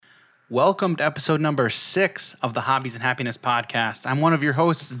Welcome to episode number 6 of the Hobbies and Happiness podcast. I'm one of your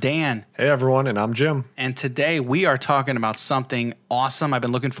hosts, Dan. Hey, everyone, and I'm Jim. And today we are talking about something awesome. I've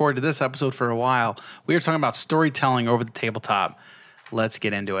been looking forward to this episode for a while. We are talking about storytelling over the tabletop. Let's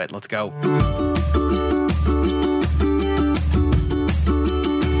get into it. Let's go.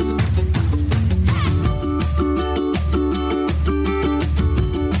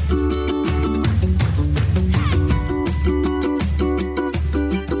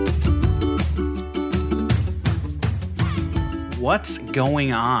 What's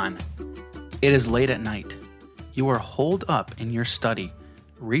going on? It is late at night. You are holed up in your study,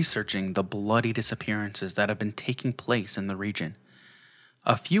 researching the bloody disappearances that have been taking place in the region.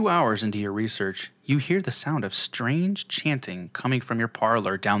 A few hours into your research, you hear the sound of strange chanting coming from your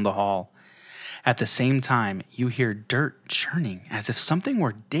parlor down the hall. At the same time, you hear dirt churning as if something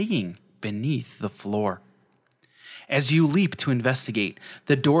were digging beneath the floor. As you leap to investigate,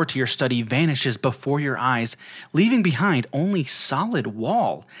 the door to your study vanishes before your eyes, leaving behind only solid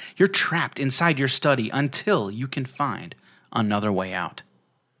wall. You're trapped inside your study until you can find another way out.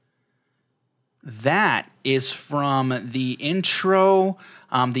 That is from the intro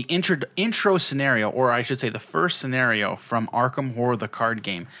scenario, or I should say the first scenario from Arkham Horror, the card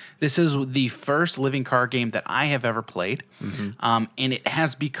game. This is the first living card game that I have ever played, and it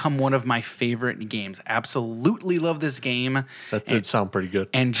has become one of my favorite games. Absolutely love this game. That did sound pretty good.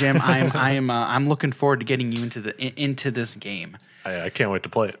 And Jim, I'm looking forward to getting you into this game. I can't wait to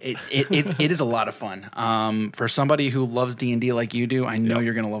play it. It is a lot of fun. For somebody who loves D&D like you do, I know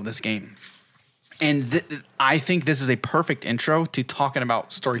you're going to love this game. And I think this is a perfect intro to talking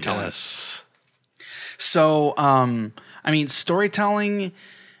about storytelling. Yes. So, storytelling,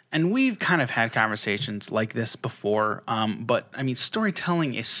 and we've kind of had conversations like this before, but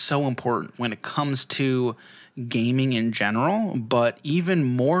storytelling is so important when it comes to gaming in general, but even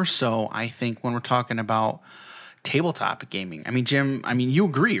more so, I think, when we're talking about tabletop gaming. Jim, you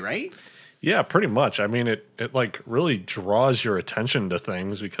agree, right? Yeah, pretty much. It like really draws your attention to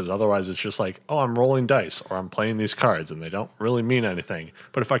things because otherwise it's just like, oh, I'm rolling dice or I'm playing these cards and they don't really mean anything.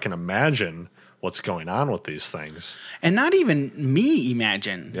 But if I can imagine what's going on with these things. And not even me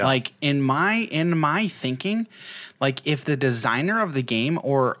imagine. Yeah. Like in my thinking, like if the designer of the game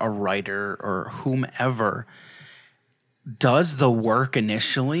or a writer or whomever does the work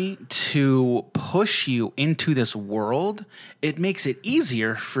initially to push you into this world, it makes it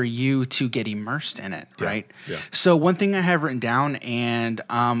easier for you to get immersed in it, right? Yeah. So one thing I have written down, and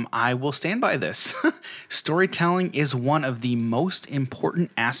I will stand by this, storytelling is one of the most important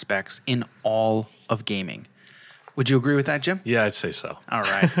aspects in all of gaming. Would you agree with that, Jim? Yeah, I'd say so. All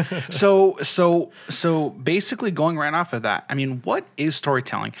right. So basically going right off of that, what is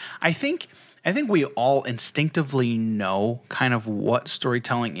storytelling? I think we all instinctively know kind of what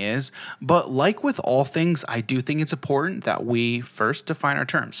storytelling is, but like with all things, I do think it's important that we first define our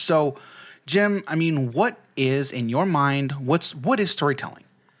terms. So, Jim, what is, in your mind, what is storytelling?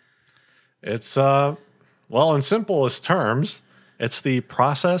 It's, in simplest terms, it's the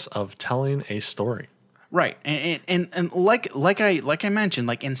process of telling a story. Right, and like I mentioned,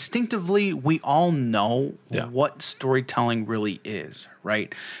 like instinctively, we all know what storytelling really is,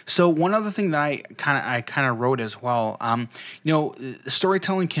 right? So one other thing that I kind of wrote as well,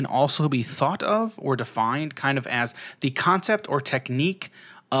 storytelling can also be thought of or defined kind of as the concept or technique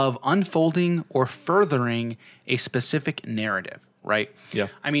of unfolding or furthering a specific narrative. Right? Yeah.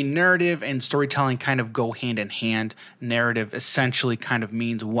 Narrative and storytelling kind of go hand in hand. Narrative essentially kind of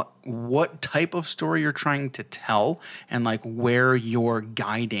means what type of story you're trying to tell and like where you're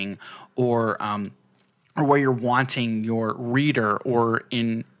guiding or where you're wanting your reader, or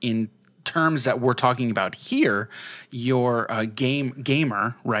in terms that we're talking about here, your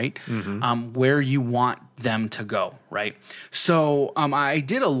gamer, right? Mm-hmm. Where you want them to go, right? So I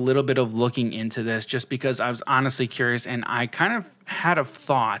did a little bit of looking into this just because I was honestly curious, and I kind of had a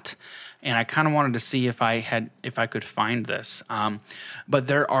thought, and I kind of wanted to see if I could find this. But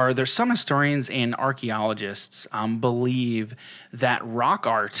there's some historians and archaeologists believe that rock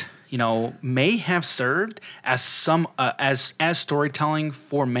art, may have served as as storytelling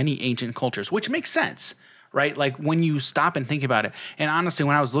for many ancient cultures, which makes sense, right? Like when you stop and think about it. And honestly,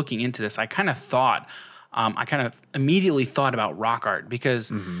 when I was looking into this, I kind of immediately thought about rock art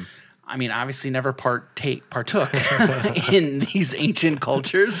because obviously never partook in these ancient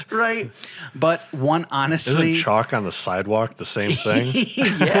cultures, right? But one honestly... Isn't chalk on the sidewalk the same thing?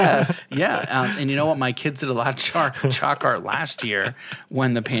 Yeah. And you know what? My kids did a lot of chalk art last year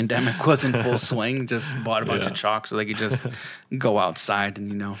when the pandemic was in full swing. Just bought a bunch of chalk so they could just go outside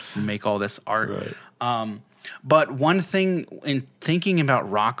and, make all this art. Right. But one thing in thinking about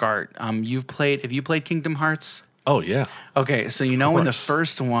rock art, have you played Kingdom Hearts? Oh yeah. Okay, so in the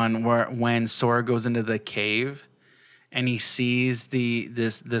first one when Sora goes into the cave and he sees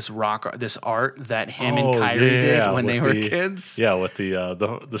this art that him and Kyrie did when they were kids. Yeah, with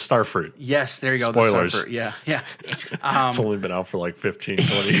the star fruit. Yes, there you go. Spoilers. The star fruit. Yeah. It's only been out for like 15,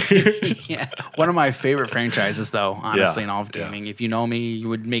 20 years. Yeah. One of my favorite franchises, though, honestly, in all of gaming. If you know me, you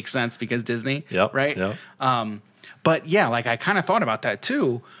would make sense because Disney. Yep. Right? Yep. But yeah, like I kind of thought about that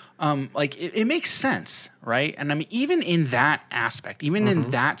too. Like it makes sense, right? And I mean, even in that aspect, even in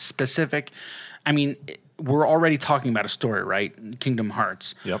that specific, I mean, we're already talking about a story, right? Kingdom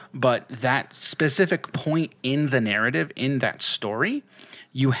Hearts. Yep. But that specific point in the narrative, in that story,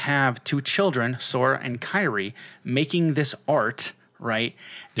 you have two children, Sora and Kairi, making this art, right?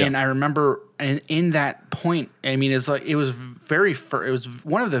 Yep. And I remember in that point, I mean, it was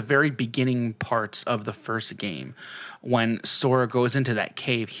one of the very beginning parts of the first game when Sora goes into that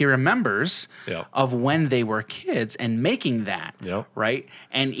cave. He remembers of when they were kids and making that, right?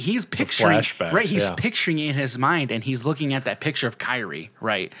 And he's picturing, right? He's picturing it in his mind, and he's looking at that picture of Kairi,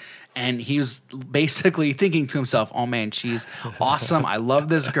 right? And he's basically thinking to himself, "Oh man, she's awesome. I love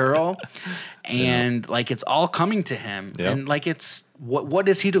this girl." And like it's all coming to him, and like it's what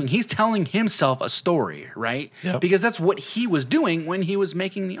is he doing? He's telling himself a story, right? Because that's what he was doing when he was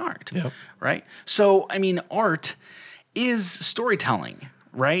making the art, right? So I mean, art is storytelling,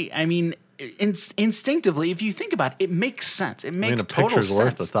 right? I mean, instinctively, if you think about it, it makes sense. It makes total sense. A picture's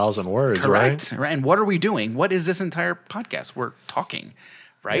worth 1,000 words, correct? Right? And what are we doing? What is this entire podcast? We're talking,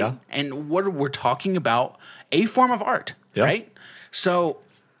 right? Yeah. And we're talking about a form of art, right? So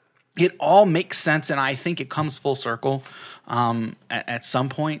it all makes sense, and I think it comes full circle at some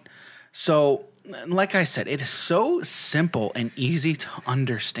point. So, like I said, it is so simple and easy to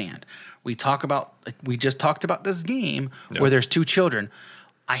understand. We just talked about this game where there's two children.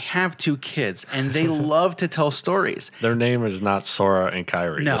 I have two kids, and they love to tell stories. Their name is not Sora and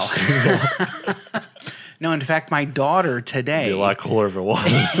Kairi. No. No, in fact, my daughter today. It'd be a lot cooler if it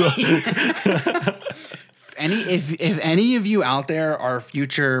was. If any of you out there are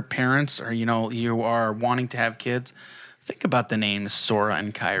future parents, or you are wanting to have kids, think about the names Sora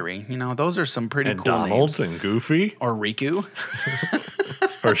and Kairi. Those are some pretty cool Donald's names. And Goofy. Or Riku.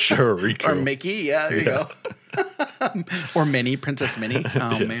 For sure, Riku. Or Mickey. Yeah, there you go. Or Minnie, Princess Minnie.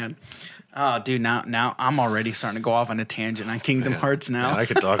 Oh, man. Oh, dude, now I'm already starting to go off on a tangent on Kingdom Hearts now. Man, I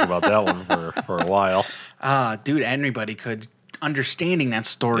could talk about that one for a while. Dude, anybody could. Understanding that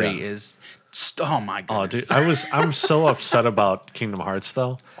story is... Oh my god! Oh, dude, I'm so upset about Kingdom Hearts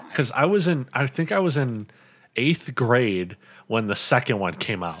though, because I think I was in 8th grade when the second one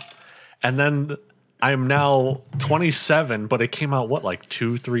came out, and then I'm now 27, but it came out like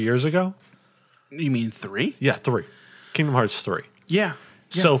 2-3 years ago. You mean 3? Yeah, 3. Kingdom Hearts 3. Yeah.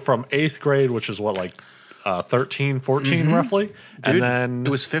 So from 8th grade, which is 13, 14 roughly. Dude, and then it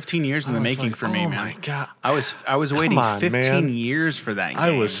was 15 years in the making for me, man. Oh my god. I was waiting 15 years for that game. I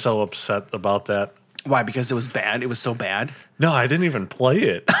was so upset about that. Why? Because it was bad? It was so bad? No, I didn't even play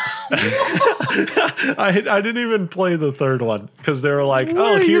it. I didn't even play the third one because they were like,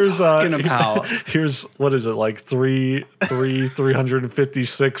 here's here's what is it, like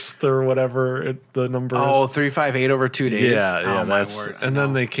 356th or whatever the number is. 358 over 2 days. Yeah, that's word, and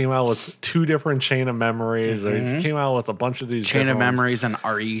then they came out with 2 different Chain of Memories. They came out with a bunch of these Chain of Memories and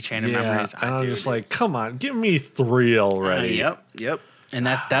RE Chain of Memories. And I'm just like, come on, give me 3 already. Yep. And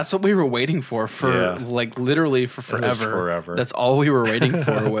that's what we were waiting for like literally for forever. That's all we were waiting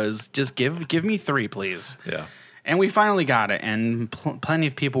for was just give me 3, please. Yeah. And we finally got it, and plenty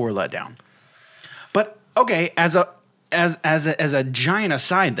of people were let down. But okay, as a giant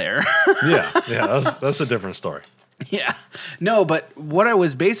aside there. That's a different story. Yeah. No, but what I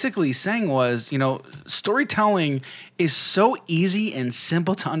was basically saying was, storytelling is so easy and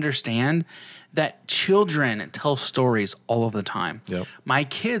simple to understand that children tell stories all of the time. Yep. My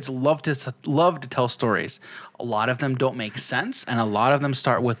kids love to tell stories. A lot of them don't make sense, and a lot of them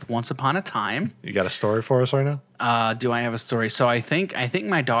start with "Once upon a time." You got a story for us right now? Do I have a story? So I think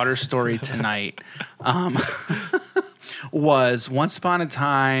my daughter's story tonight was once upon a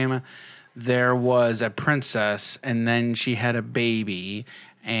time there was a princess, and then she had a baby.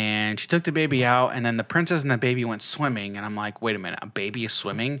 And she took the baby out, and then the princess and the baby went swimming. And I'm like, wait a minute, a baby is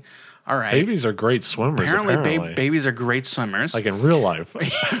swimming? All right. Babies are great swimmers, apparently. Babies are great swimmers. Like in real life.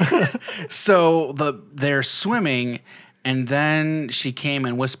 So they're swimming, and then she came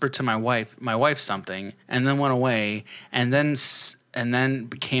and whispered to my wife something, and then went away, and then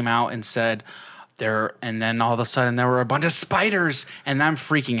came out and said, and then all of a sudden there were a bunch of spiders, and I'm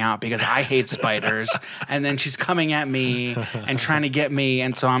freaking out because I hate spiders. And then she's coming at me and trying to get me,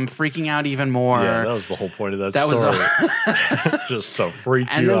 and so I'm freaking out even more. Yeah, that was the whole point of that story. Just to freak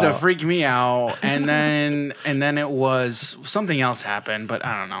you out. And then to freak me out, and then it was something else happened, but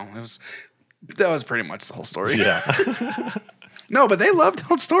I don't know. That was pretty much the whole story. Yeah. No, but they love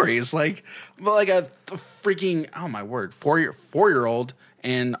telling stories. Like a freaking, oh my word, 4-year-old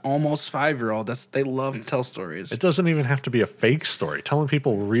and almost 5-year-old. They love to tell stories. It doesn't even have to be a fake story. Telling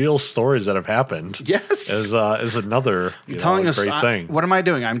people real stories that have happened, yes, is another great thing. What am I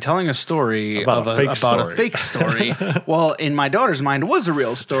doing? I'm telling a story about a fake story. Well, in my daughter's mind, it was a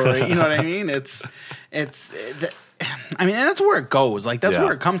real story. You know what I mean? I mean, and that's where it goes. Like that's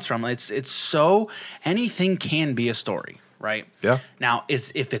where it comes from. It's so anything can be a story. Right. Yeah. Now,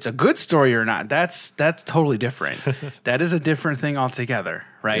 if it's a good story or not, that's totally different. That is a different thing altogether.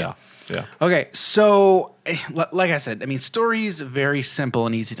 Right. Yeah. Yeah. Okay. So, like I said, I mean, stories very simple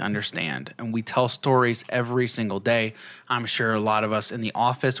and easy to understand, and we tell stories every single day. I'm sure a lot of us in the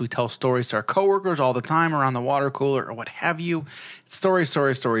office, we tell stories to our coworkers all the time around the water cooler or what have you. Story.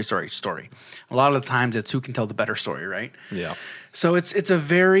 A lot of the times, it's who can tell the better story. Right. Yeah. So it's a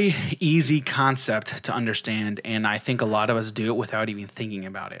very easy concept to understand, and I think a lot of us do it without even thinking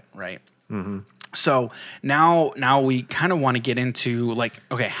about it, right? Mm-hmm. So now we kind of want to get into like,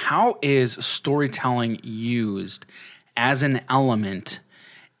 okay, how is storytelling used as an element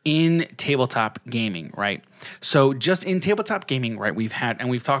in tabletop gaming, right? So just in tabletop gaming, right, we've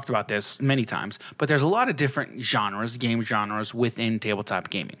talked about this many times, but there's a lot of different genres, game genres within tabletop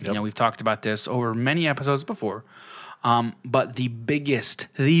gaming. Yep. You know, we've talked about this over many episodes before. But the biggest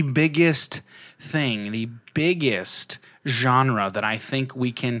genre that I think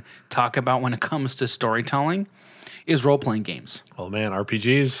we can talk about when it comes to storytelling is role-playing games. Oh man,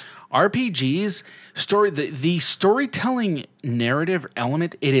 RPGs, the storytelling narrative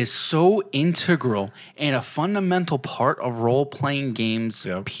element, it is so integral and a fundamental part of role-playing games,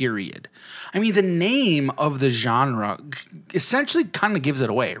 period. I mean, the name of the genre essentially kind of gives it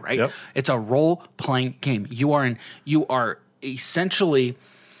away, right? Yep. It's a role-playing game. You are essentially,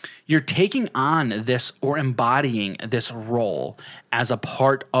 you're taking on this or embodying this role as a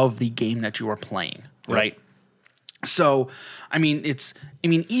part of the game that you are playing, right? So, I mean,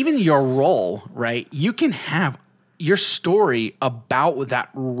 even your role, right? You can have your story about that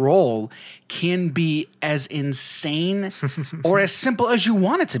role can be as insane or as simple as you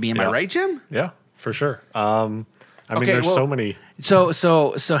want it to be. Am I right, Jim? Yeah, for sure. I mean, there's so many. So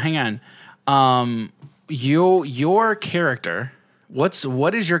hang on. Your character.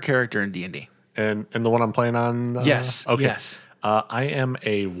 What is your character in D&D? And the one I'm playing on. Yes. Okay. Yes. I am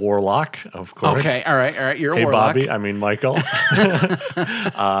a warlock, of course. Okay, all right. You're a hey, warlock. Bobby, I mean Michael.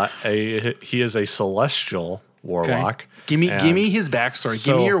 He is a celestial warlock. Okay. Give me his backstory.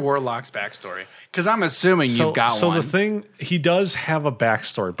 Give me your warlock's backstory, because I'm assuming you've got one. So the thing, he does have a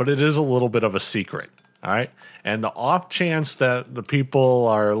backstory, but it is a little bit of a secret. All right, and the off chance that the people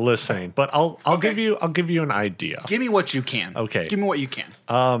are listening, but I'll give you an idea. Give me what you can. Okay, give me what you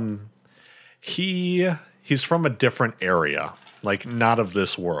can. He's from a different area. Like, not of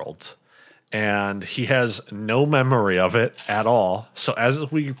this world. And he has no memory of it at all. So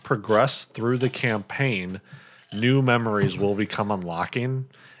as we progress through the campaign, new memories will become unlocking.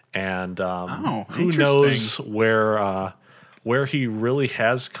 And who knows where he really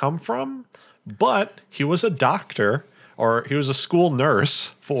has come from. But he was a doctor, or he was a school nurse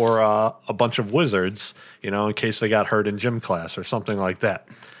for a bunch of wizards, in case they got hurt in gym class or something like that.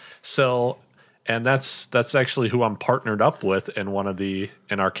 So... And that's actually who I'm partnered up with in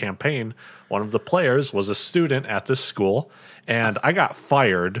our campaign. One of the players was a student at this school, and I got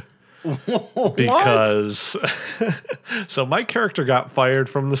fired because so my character got fired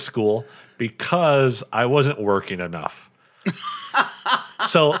from the school because I wasn't working enough.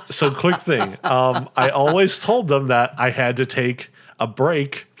 So quick thing. I always told them that I had to take a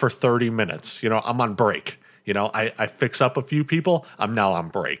break for 30 minutes. I'm on break. I fix up a few people. I'm now on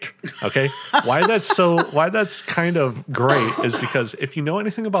break. Okay. Why that's kind of great is because if you know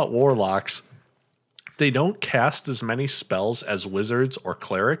anything about warlocks, they don't cast as many spells as wizards or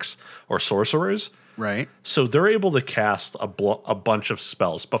clerics or sorcerers. Right. So they're able to cast a bunch of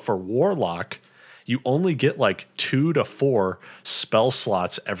spells. But for warlock, you only get like 2 to 4 spell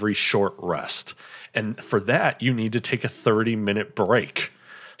slots every short rest. And for that, you need to take a 30-minute break.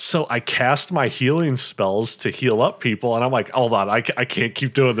 So I cast my healing spells to heal up people, and I'm like, hold on, I can't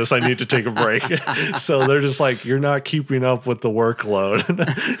keep doing this. I need to take a break. So they're just like, you're not keeping up with the workload.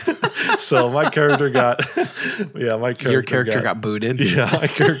 So my character got, Your character got booted. Yeah, my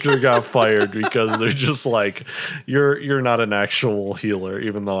character got fired because they're just like, you're not an actual healer,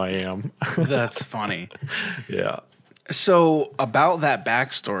 even though I am. That's funny. Yeah. So about that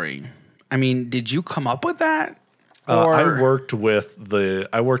backstory, I mean, did you come up with that? I worked with the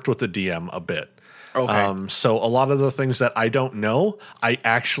DM a bit. Okay. So a lot of the things that I don't know, I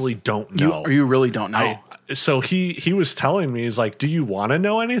actually don't know. You really don't know. So he was telling me, he's like, do you want to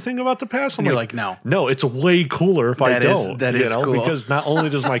know anything about the past? And you're like, no. No, it's way cooler if I don't. That is cool. Because not only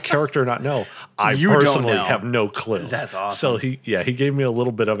does my character not know, I You don't personally know. have no clue. That's awesome. So he gave me a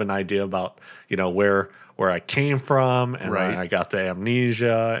little bit of an idea about, where I came from and Right. when I got the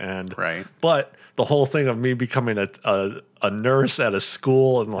amnesia and Right. But the whole thing of me becoming a nurse at a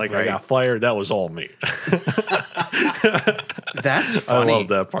school and Right. I got fired, that was all me. That's funny. I love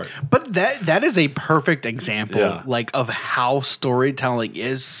that part. But that is a perfect example, Yeah. like, of how storytelling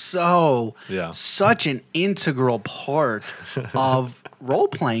is such an integral part of role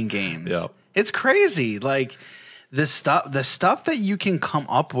playing games. Yeah. It's crazy, like the stuff that you can come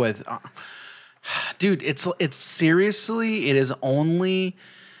up with, dude. It's seriously, it is only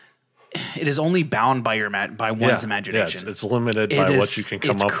bound by one's imagination. Yeah, it's limited by what you can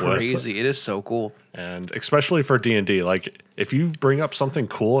come up It's crazy. with. It is so cool. And especially for D&D, like if you bring up something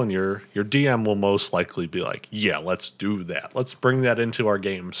cool and your DM will most likely be like, yeah, let's do that. Let's bring that into our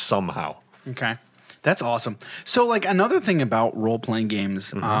game somehow. Okay. That's awesome. So, like, another thing about role-playing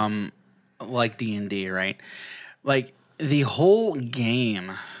games, like D&D, right? Like, the whole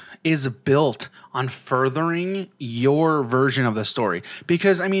game is built on furthering your version of the story.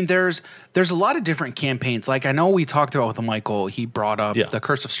 Because, I mean, there's a lot of different campaigns. Like, I know we talked about with Michael, he brought up The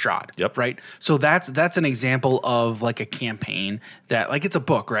Curse of Strahd. Yep. Right? So that's an example of, like, a campaign that, like, it's a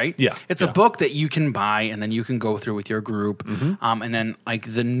book, right? Yeah. It's a book that you can buy and then you can go through with your group. And then,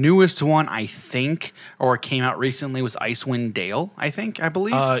 like, the newest one, I think, or came out recently, was Icewind Dale, I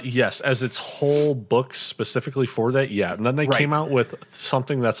believe. Yes, as its whole book specifically for that, yeah. And then they came out with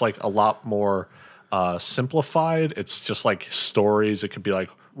something that's like a lot more simplified. It's just like stories. It could be like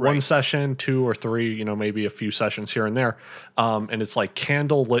one session, 2 or 3, maybe a few sessions here and there. And it's like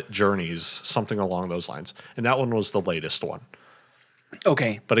candlelit journeys, something along those lines. And that one was the latest one.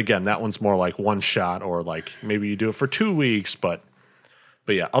 Okay. But again, that one's more like one shot, or like maybe you do it for 2 weeks. But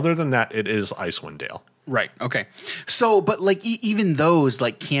yeah, other than that, it is Icewind Dale. Right. Okay. So, but like even those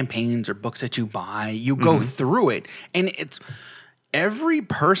like campaigns or books that you buy, you go through it, and it's every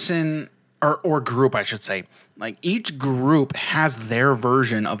person or group, I should say, like each group has their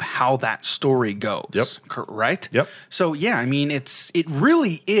version of how that story goes. Yep. Right? Yep. So yeah, I mean, it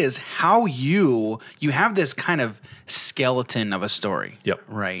really is how you have this kind of skeleton of a story. Yep.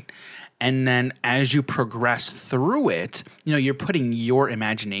 Right. And then as you progress through it, you're putting your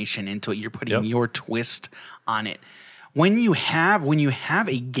imagination into it. You're putting your twist on it. When you have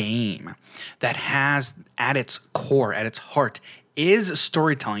a game that has at its core, at its heart, is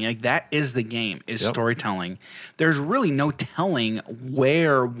storytelling, like that is the game, is storytelling. There's really no telling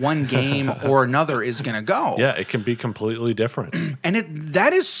where one game or another is going to go. Yeah, it can be completely different. And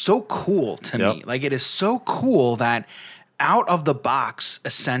that is so cool to me. Like, it is so cool that out of the box,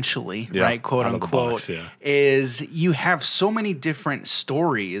 essentially, right, quote unquote, is you have so many different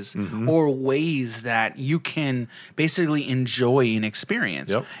stories or ways that you can basically enjoy an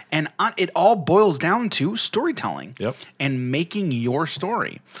experience. And it all boils down to storytelling and making your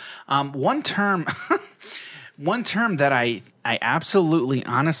story. One term that I absolutely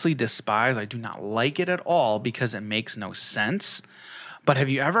honestly despise, I do not like it at all because it makes no sense. But have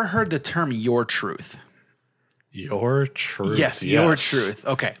you ever heard the term your truth? Your truth. Yes, your truth.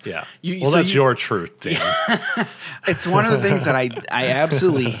 Okay. Yeah. That's your truth, Dan. It's one of the things that I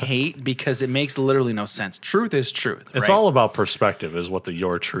absolutely hate because it makes literally no sense. Truth is truth. It's all about perspective is what the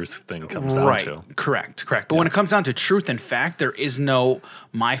your truth thing comes down to. Correct. But when it comes down to truth and fact, there is no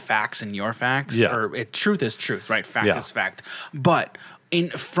my facts and your facts. Yeah. Truth is truth, right? Fact is fact. But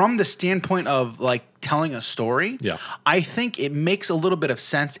from the standpoint of like telling a story, I think it makes a little bit of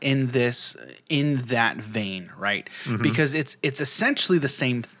sense in that vein, right? Because it's essentially the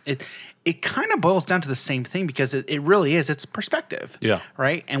same. It kind of boils down to the same thing because it really is. It's perspective,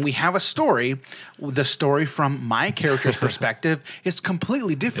 right? And we have a story. The story from my character's perspective is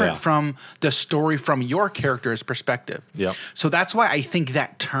completely different from the story from your character's perspective. So that's why I think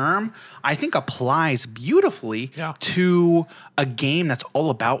that term applies beautifully to a game that's all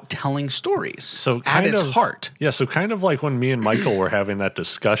about telling stories. So at its heart. Yeah, so kind of like when me and Michael were having that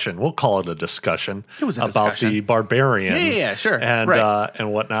discussion, we'll call it a discussion. It was a about discussion. the barbarian. Yeah, sure. And Right.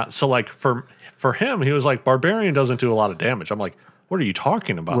 and whatnot. So like for him, he was like, barbarian doesn't do a lot of damage. I'm like, what are you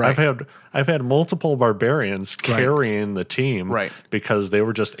talking about? Right. I've had multiple barbarians carrying the team Right. because they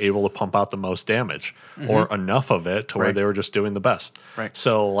were just able to pump out the most damage or enough of it to where Right. they were just doing the best. Right.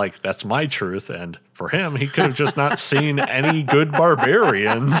 So that's my truth. And for him, he could have just not seen any good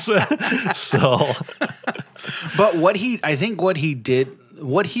barbarians. So But what he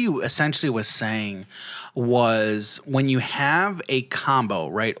essentially was saying was when you have a combo,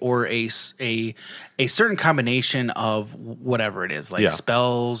 right, or a certain combination of whatever it is, like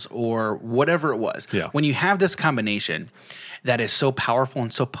spells or whatever it was, when you have this combination that is so powerful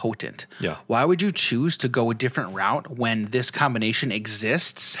and so potent, why would you choose to go a different route when this combination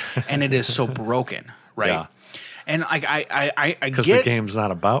exists and it is so broken, right? Yeah. And like I because get the game's not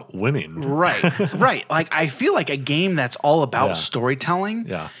about winning. right. Like I feel like a game that's all about storytelling.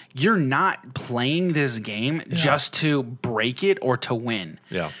 Yeah. You're not playing this game just to break it or to win.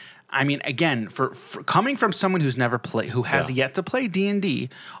 Yeah. I mean, again, for coming from someone who's never played, who has yet to play D&D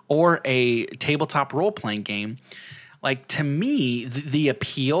or a tabletop role playing game, like to me, the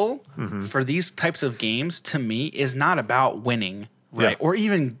appeal for these types of games to me is not about winning, right, or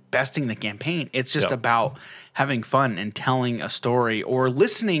even besting the campaign. It's just about having fun and telling a story or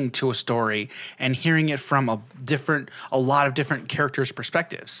listening to a story and hearing it from a lot of different characters'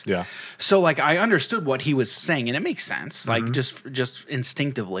 perspectives. Yeah. So like I understood what he was saying and it makes sense. Like just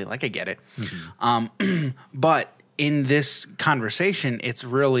instinctively, like I get it. But in this conversation, it's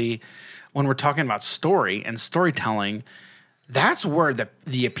really when we're talking about story and storytelling, that's where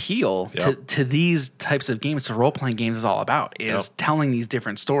the appeal to these types of games, to role-playing games, is all about, is telling these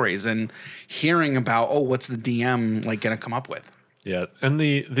different stories and hearing about, what's the DM like going to come up with? Yeah, and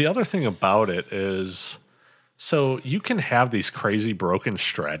the other thing about it is, so you can have these crazy broken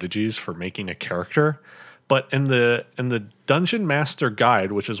strategies for making a character, but in the Dungeon Master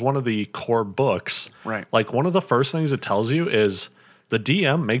Guide, which is one of the core books, right, like one of the first things it tells you is the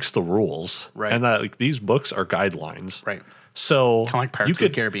DM makes the rules, right, and that like these books are guidelines, right. So kind of like Pirates of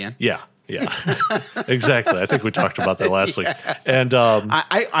the Caribbean. Yeah. Exactly. I think we talked about that last week. And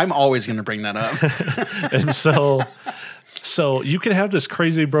I'm always going to bring that up. And so you can have this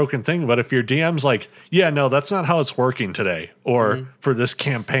crazy broken thing, but if your DM's like, yeah, no, that's not how it's working today or for this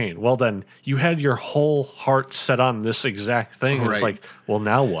campaign, well, then you had your whole heart set on this exact thing. Right. It's like, well,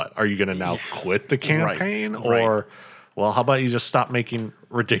 now what? Are you going to now quit the campaign? Right. Or, well, how about you just stop making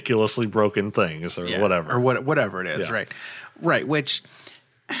ridiculously broken things or whatever? Or whatever it is, right? Right, which,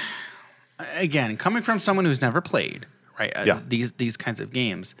 again, coming from someone who's never played, right, these kinds of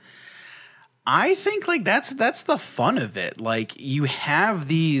games, I think like that's the fun of it. Like you have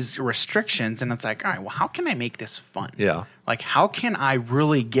these restrictions, and it's like, all right, well, how can I make this fun? Yeah, like how can I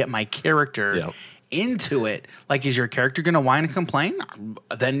really get my character into it? Like, is your character going to whine and complain?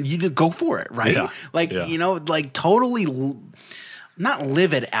 Then you go for it, right? Yeah. Like like totally not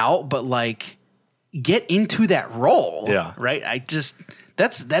live it out, but like get into that role. Yeah, right.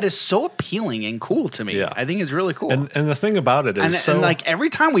 That is so appealing and cool to me. Yeah. I think it's really cool. And the thing about it is, and like every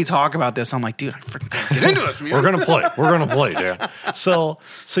time we talk about this, I'm like, dude, I freaking get into this, man. We're gonna play, dude. So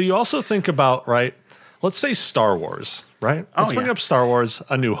you also think about, right? Let's say Star Wars, right? Let's bring up Star Wars: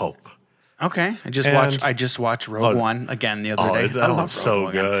 A New Hope. Okay, I just watched Rogue One again the other day. That one's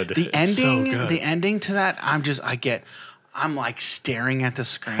so good. The ending to that, I'm like staring at the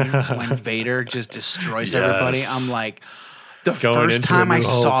screen when Vader just destroys everybody. I'm like, the first time I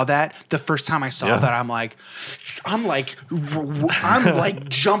saw that, I'm like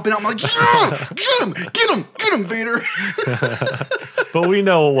jumping. I'm like, get him, Vader. But we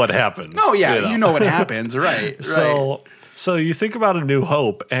know what happens. Oh yeah, you know what happens, right? So you think about A New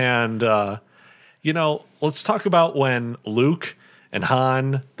Hope, and let's talk about when Luke and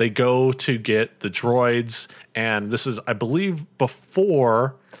Han, they go to get the droids, and this is, I believe,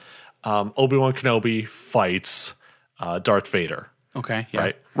 before Obi-Wan Kenobi fights Darth Vader. Okay.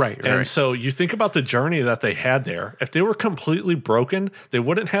 Yeah. Right. And so you think about the journey that they had there. If they were completely broken, they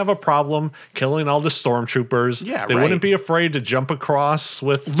wouldn't have a problem killing all the stormtroopers. Yeah, they wouldn't be afraid to jump across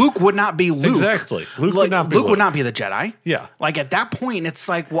with... Luke would not be Luke. Exactly. Luke would not be the Jedi. Yeah. Like at that point, it's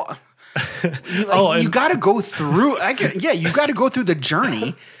like, well... you got to go through. You got to go through the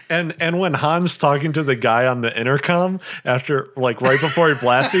journey. And when Han's talking to the guy on the intercom after, like, right before he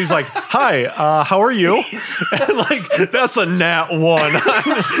blasts, he's like, "Hi, how are you?" And like, that's a nat one.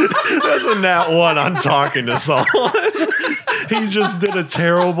 That's a nat one on talking to someone. he just did a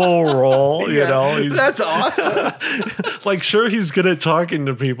terrible role, you know. That's awesome. Like, sure, he's good at talking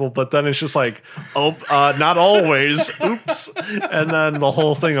to people, but then it's just like, oh, not always. Oops. And then the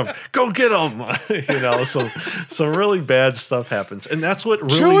whole thing of go get him, you know. So some really bad stuff happens, and that's what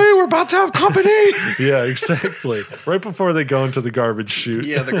really. Joey, we're about to have company. Yeah, exactly. Right before they go into the garbage chute.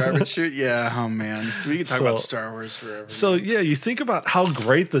 Yeah, the garbage chute. Yeah. Oh man, we can talk about Star Wars forever. So yeah, you think about how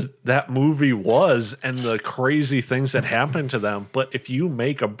great that movie was and the crazy things that happened to them. But if you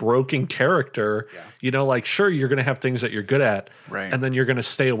make a broken character, you know, like sure, you're going to have things that you're good at, right? And then you're going to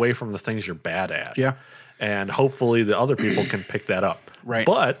stay away from the things you're bad at. Yeah. And hopefully the other people can pick that up. Right.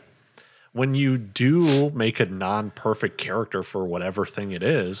 But when you do make a non-perfect character for whatever thing it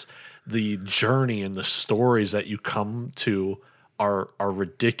is, the journey and the stories that you come to are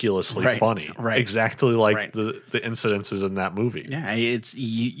ridiculously funny. Right. Exactly like the incidences in that movie. Yeah, it's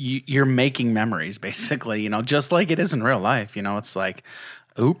you're making memories basically, you know, just like it is in real life. You know, it's like,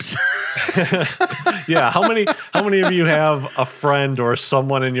 oops. Yeah, how many of you have a friend or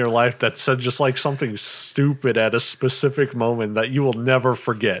someone in your life that said just like something stupid at a specific moment that you will never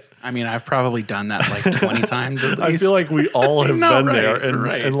forget? I mean, I've probably done that like 20 times at least. I feel like we all have been there,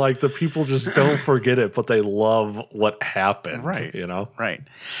 and like the people just don't forget it, but they love what happened, right? You know, right?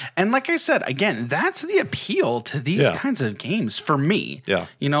 And like I said, again, that's the appeal to these kinds of games for me. Yeah,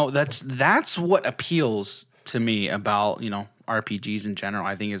 you know, that's what appeals to me about, you know, RPGs in general.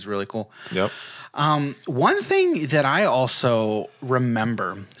 I think is really cool. Yep. One thing that I also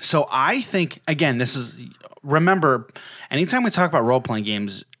remember, so I think, again, remember, anytime we talk about role-playing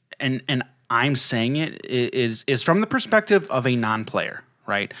games, and I'm saying it, is from the perspective of a non-player,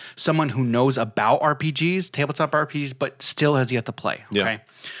 right? Someone who knows about RPGs, tabletop RPGs, but still has yet to play, okay? Yeah.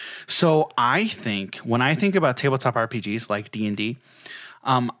 So I think, when I think about tabletop RPGs like D&D,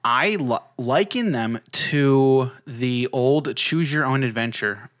 I liken them to the old Choose Your Own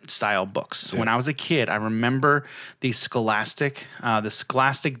Adventure style books. Yeah. When I was a kid, I remember the Scholastic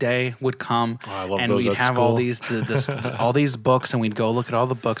day would come, and we'd have all these all these books, and we'd go look at all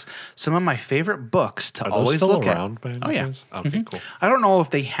the books. Some of my favorite books to always look at. Oh yeah, okay, cool. I don't know if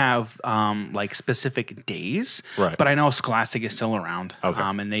they have like specific days, right? But I know Scholastic is still around,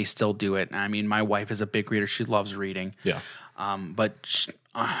 and they still do it. I mean, my wife is a big reader; she loves reading. Yeah. But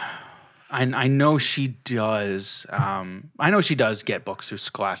I know she does. I know she does get books through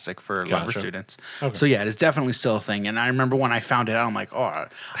Scholastic for her students. Okay. So yeah, it is definitely still a thing. And I remember when I found it out, I'm like, oh,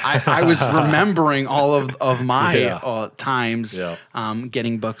 I was remembering all of my times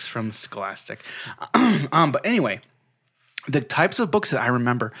getting books from Scholastic. But anyway, the types of books that I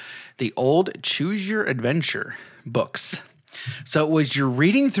remember, the old Choose Your Adventure books. So it was you're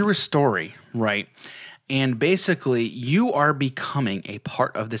reading through a story, right? And basically, you are becoming a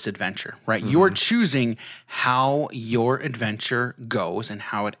part of this adventure, right? Mm-hmm. You are choosing how your adventure goes and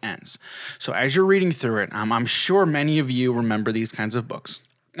how it ends. So as you're reading through it, I'm sure many of you remember these kinds of books.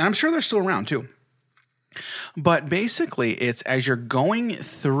 And I'm sure they're still around too. But basically, it's as you're going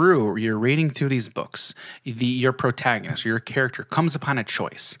through, you're reading through these books, your protagonist, your character comes upon a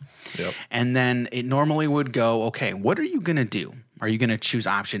choice. Yep. And then it normally would go, okay, what are you going to do? Are you going to choose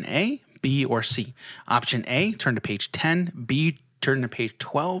option A, B, or C? Option A, turn to page 10, B, turn to page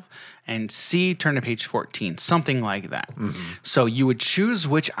 12, and C, turn to page 14, something like that. Mm-hmm. So you would choose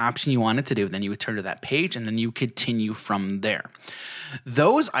which option you wanted to do, then you would turn to that page, and then you continue from there.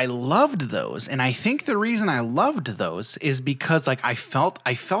 I loved those, and I think the reason I loved those is because like I felt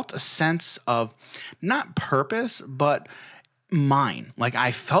a sense of not purpose, but mine. Like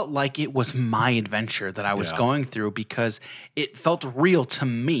I felt like it was my adventure that I was going through because it felt real to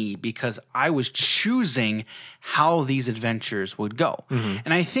me because I was choosing how these adventures would go. Mm-hmm.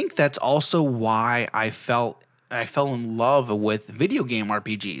 And I think that's also why I fell in love with video game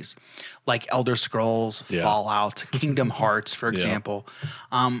RPGs like Elder Scrolls, Fallout, Kingdom Hearts, for example.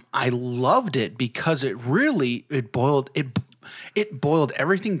 I loved it because it really boiled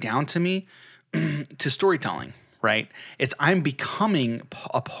everything down to me to storytelling. Right? I'm becoming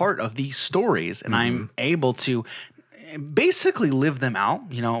a part of these stories and I'm able to basically live them out,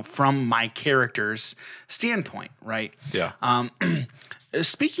 you know, from my character's standpoint, right? Yeah.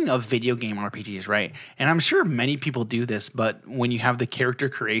 Speaking of video game RPGs, right? And I'm sure many people do this, but when you have the character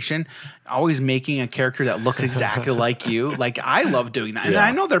creation, always making a character that looks exactly like you, like I love doing that. And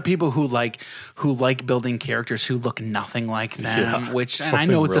I know there are people who like building characters who look nothing like them, which and I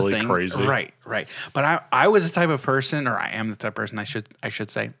know it's really a thing. Crazy. Right. But I was the type of person, or I am the type of person I should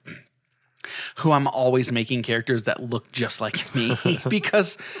say, who I'm always making characters that look just like me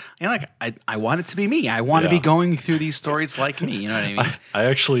because like I want it to be me. I want to be going through these stories like me. You know what I mean? I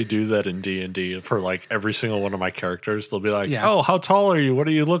actually do that in D&D for like every single one of my characters. They'll be like, "Oh, how tall are you? What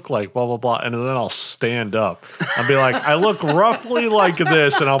do you look like?" Blah blah blah, and then I'll stand up. I'll be like, "I look roughly like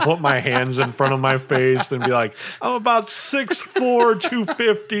this," and I'll put my hands in front of my face and be like, "I'm about 6'4",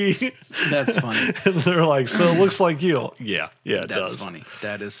 250." That's funny. And they're like, "So it looks like you?" Yeah, it does. That's funny.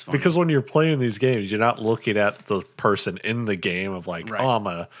 That is funny. Because when you're playing these games, you're not looking at the person in the game of like,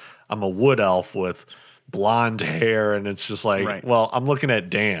 oh, I'm a wood elf with blonde hair, and it's just like, well, I'm looking at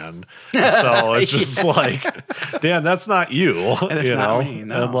Dan, so it's just like, Dan, that's not you, and it's not me,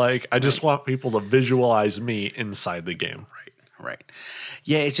 no. And like, I just want people to visualize me inside the game. Right.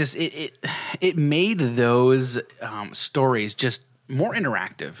 Yeah, it's just it made those stories just more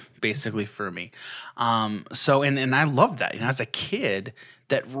interactive, basically, for me. So and I love that. As a kid,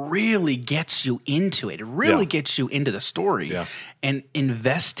 that really gets you into it. It really gets you into the story and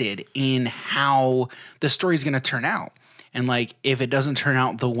invested in how the story is going to turn out. And like, if it doesn't turn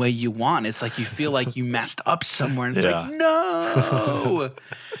out the way you want, it's like you feel like you messed up somewhere. And it's like, no.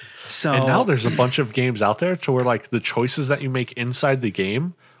 So and now there's a bunch of games out there to where like the choices that you make inside the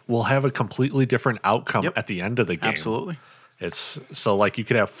game will have a completely different outcome at the end of the game. Absolutely. It's so like you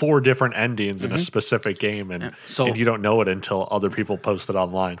could have 4 different endings in a specific game, and you don't know it until other people post it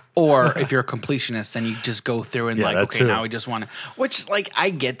online. Or if you're a completionist, then you just go through and like, okay, now we just want to. Which like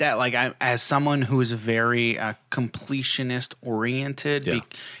I get that. Like I, as someone who is very completionist oriented, and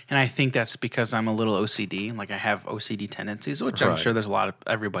I think that's because I'm a little OCD. Like I have OCD tendencies, which I'm sure there's a lot of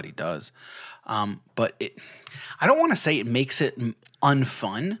everybody does. But I don't want to say it makes it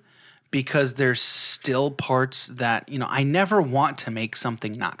unfun. Because there's still parts that, I never want to make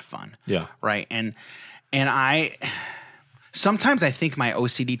something not fun. Yeah. Right. And I sometimes I think my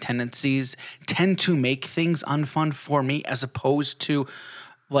OCD tendencies tend to make things unfun for me, as opposed to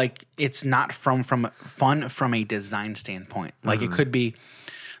like it's not fun from a design standpoint. Like it could be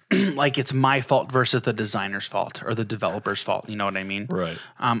like it's my fault versus the designer's fault or the developer's fault. You know what I mean? Right.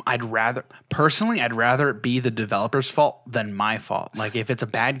 I'd rather it be the developer's fault than my fault. Like if it's a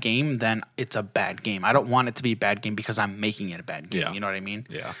bad game, then it's a bad game. I don't want it to be a bad game because I'm making it a bad game. Yeah. You know what I mean?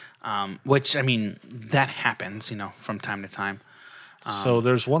 Yeah. Which, I mean, that happens, from time to time. So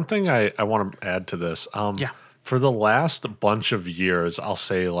there's one thing I want to add to this. For the last bunch of years, I'll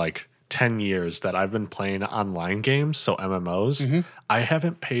say like 10 years that I've been playing online games, so MMOs, I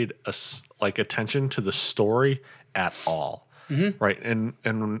haven't paid attention to the story at all. Right. And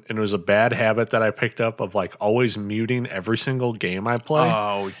it was a bad habit that I picked up of like always muting every single game I play.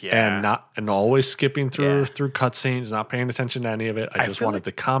 Oh yeah. And always skipping through cutscenes, not paying attention to any of it. I just wanted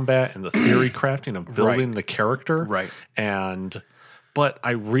the combat and the theory crafting of building the character. Right. But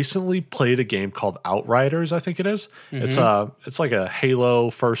I recently played a game called Outriders, I think it is. It's like a Halo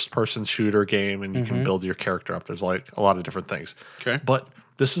first-person shooter game, and you can build your character up. There's like a lot of different things. Okay. But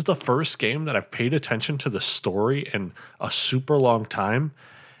this is the first game that I've paid attention to the story in a super long time,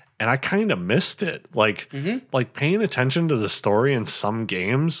 and I kind of missed it. Like paying attention to the story in some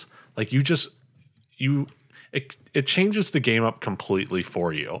games, like it changes the game up completely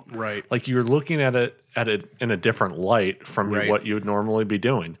for you. Right. Like you're looking at it in a different light from what you would normally be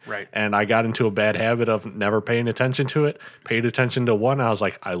doing. Right. And I got into a bad habit of never paying attention to it. Paid attention to one. I was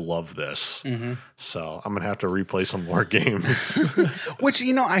like, I love this. So I'm going to have to replay some more games. Which,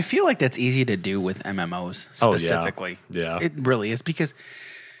 I feel like that's easy to do with MMOs specifically. Oh, yeah. It really is, because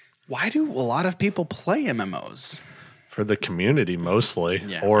why do a lot of people play MMOs? For the community mostly,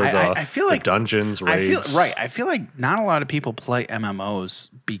 or I feel like the dungeons, raids. I feel like not a lot of people play MMOs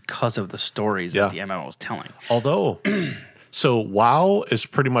because of the stories that the MMO is telling. Although, so WoW is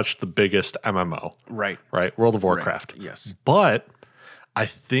pretty much the biggest MMO. Right. World of Warcraft. Right. Yes. But I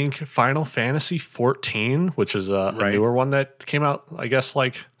think Final Fantasy 14, which is a newer one that came out, I guess,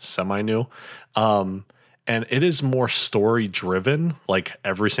 like semi-new, and it is more story driven, like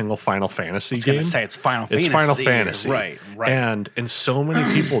every single Final Fantasy game. I was say it's Final Fantasy. It's Final Fantasy. Right. And so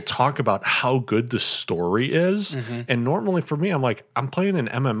many people talk about how good the story is. And normally for me, I'm like, I'm playing an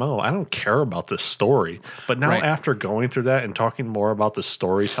MMO. I don't care about the story. But now after going through that and talking more about the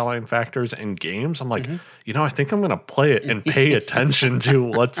storytelling factors in games, I'm like, I think I'm going to play it and pay attention to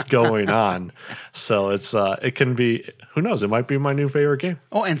what's going on. So it can be, who knows, it might be my new favorite game.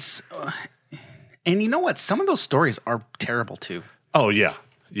 Oh, and you know what? Some of those stories are terrible too. Oh, yeah.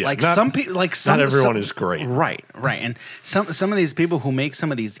 Yeah, like not, some people, like not everyone is great. Right, and some of these people who make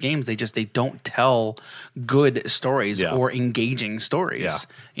some of these games, they don't tell good stories or engaging stories. Yeah.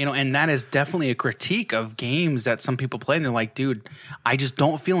 You know, and that is definitely a critique of games that some people play, and they're like, dude, I just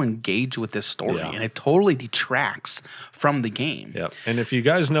don't feel engaged with this story, and it totally detracts from the game. Yep. And if you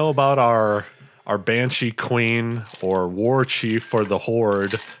guys know about our Banshee Queen or War Chief for the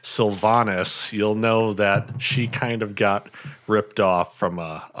Horde, Sylvanas, you'll know that she kind of got ripped off from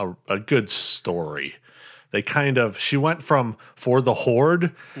a good story. She went from for the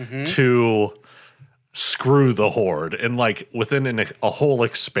Horde to screw the Horde and like within a whole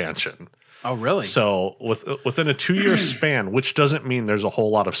expansion. Oh, really? So within a 2-year span, which doesn't mean there's a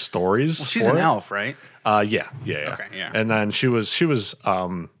whole lot of stories. Well, she's an elf, right? Yeah. Okay, yeah. And then she was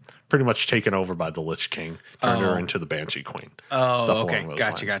pretty much taken over by the Lich King, turned her into the Banshee Queen. Oh, okay.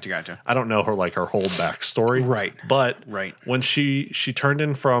 Gotcha. I don't know her whole backstory. Right. But when she turned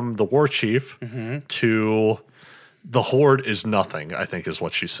in from the War Chief to the Horde is nothing, I think is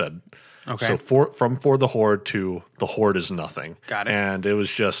what she said. Okay. So for the Horde to the Horde is nothing. Got it. And it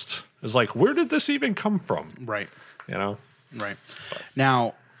was like, where did this even come from? Right. You know? Right.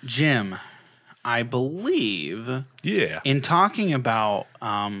 Now, Jim, I believe in talking about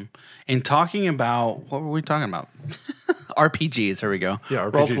what were we talking about? RPGs. Here we go. Yeah,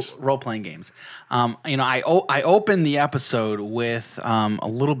 RPGs. Role playing games. You know, I opened the episode with a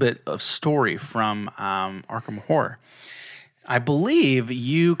little bit of story from Arkham Horror. I believe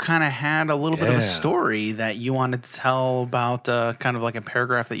you kind of had a little bit of a story that you wanted to tell about, kind of like a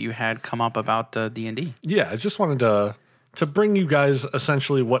paragraph that you had come up about D&D. Yeah, I just wanted to bring you guys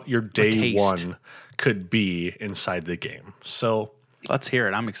essentially what your day one could be inside the game. So let's hear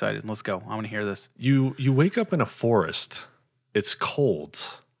it. I'm excited. Let's go. I want to hear this. You wake up in a forest. It's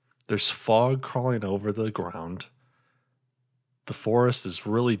cold. There's fog crawling over the ground. The forest is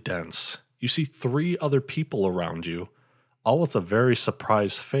really dense. You see 3 other people around you, all with a very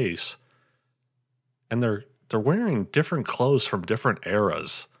surprised face. And they're wearing different clothes from different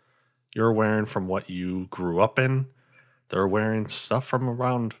eras. You're wearing from what you grew up in. They're wearing stuff from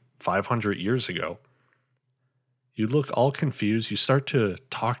around 500 years ago. You look all confused. You start to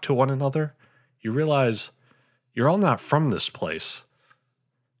talk to one another. You realize you're all not from this place.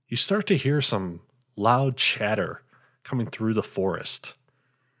 You start to hear some loud chatter coming through the forest.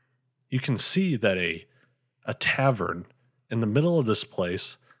 You can see that a tavern in the middle of this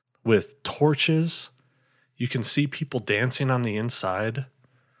place with torches. You can see people dancing on the inside.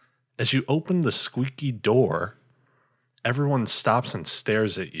 As you open the squeaky door, everyone stops and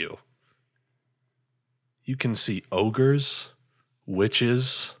stares at you. You can see ogres,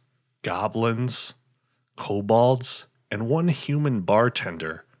 witches, goblins, kobolds, and one human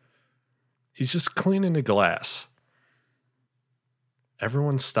bartender. He's just cleaning a glass.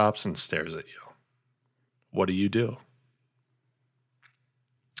 Everyone stops and stares at you. What do you do?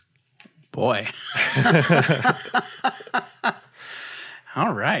 Boy.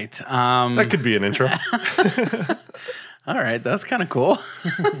 All right. That could be an intro. All right. That's kind of cool.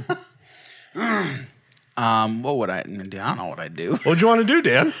 What would I do? I don't know what I'd do. What would you want to do,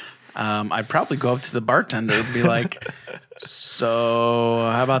 Dan? I'd probably go up to the bartender and be like, so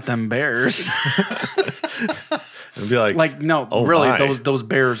how about them bears? And be like, no, oh really, my. those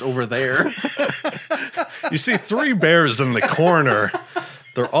bears over there. You see 3 bears in the corner.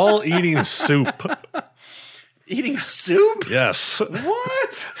 They're all eating soup. Eating soup? Yes.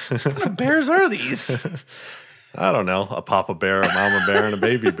 What? What kind of bears are these? I don't know. A papa bear, a mama bear, and a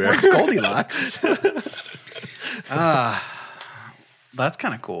baby bear. Where's Goldilocks? That's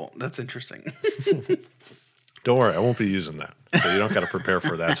kind of cool. That's interesting. Don't worry, I won't be using that. So you don't got to prepare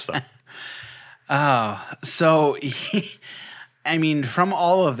for that stuff. So, I mean, from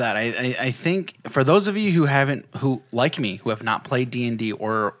all of that, I think for those of you who like me, who have not played D&D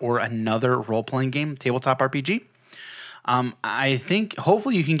or another role-playing game, tabletop RPG, I think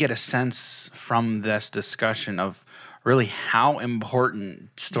hopefully you can get a sense from this discussion of really how important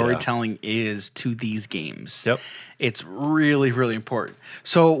storytelling is to these games. Yep. It's really, really important.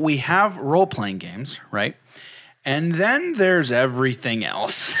 So we have role-playing games, right? And then there's everything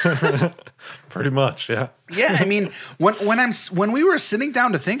else. Pretty much, yeah. Yeah, I mean, when we were sitting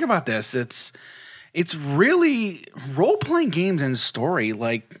down to think about this, it's really role-playing games and story.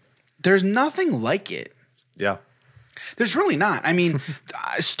 Like, there's nothing like it. Yeah. There's really not. I mean,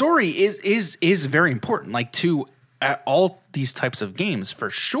 story is very important, like to all these types of games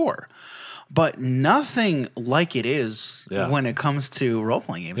for sure. But nothing like it is when it comes to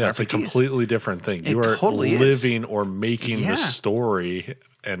role-playing games. Yeah, RPGs. it's a completely different thing. You are totally living or making the story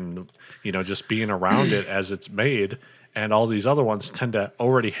and, just being around it as it's made. And all these other ones tend to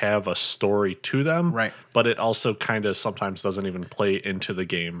already have a story to them. Right. But it also kind of sometimes doesn't even play into the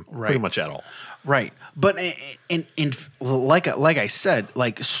game pretty much at all. Right. But and like I said,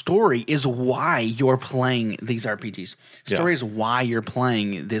 like story is why you're playing these RPGs. Story is why you're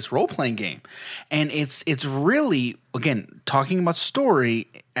playing this role-playing game. And it's really, again, talking about story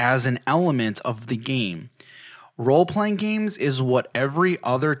as an element of the game. Role-playing games is what every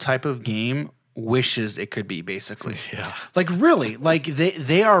other type of game wishes it could be, basically. Yeah. Like really, like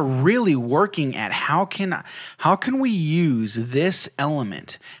they are really working at how can we use this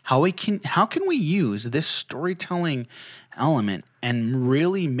element? How can we use this storytelling element and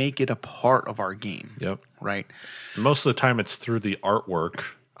really make it a part of our game? Yep. Right. Most of the time it's through the artwork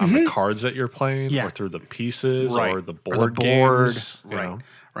on the cards that you're playing or through the pieces or the board games. Right. Know?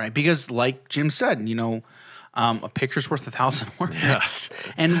 Right. Because like Jim said, a picture's worth 1,000 words. Yes.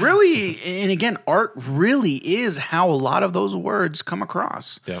 And really, and again, art really is how a lot of those words come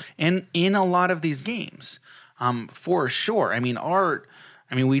across. Yep. And in a lot of these games, for sure. I mean, art,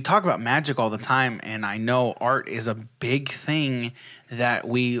 we talk about magic all the time, and I know art is a big thing that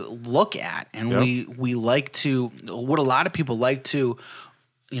we look at, and we like to, what a lot of people like to,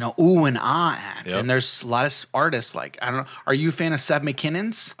 ooh and ah at. Yep. And there's a lot of artists like, I don't know, are you a fan of Seb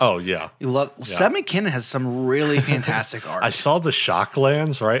McKinnon's? Oh, yeah. You love Seb McKinnon has some really fantastic art. I saw the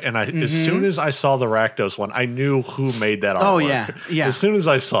Shocklands, right? And as soon as I saw the Rakdos one, I knew who made that artwork. Oh, yeah. Yeah. As soon as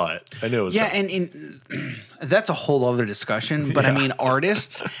I saw it, I knew it was him. And that's a whole other discussion. But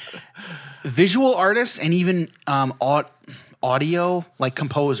artists, visual artists, and even audio, like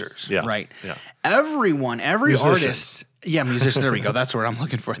composers, right? Yeah. Every Musicians. artist. Yeah, musicians. There we go. That's what I'm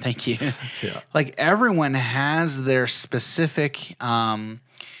looking for. Thank you. Yeah. Like everyone has their specific, I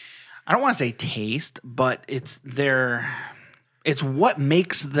don't want to say taste, but it's what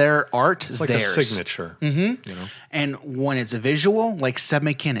makes their art It's like theirs. a signature. And when it's visual, like Seb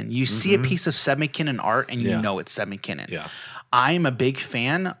McKinnon, you see a piece of Seb McKinnon art and you know it's Seb McKinnon. Yeah. I'm a big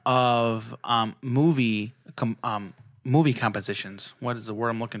fan of movie compositions. What is the word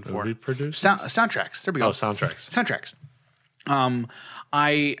I'm looking for? Movie produced? Soundtracks. There we go. Oh, soundtracks. Soundtracks.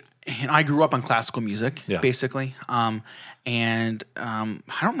 I grew up on classical music, basically. I don't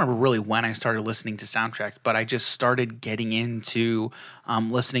remember really when I started listening to soundtracks, but I just started getting into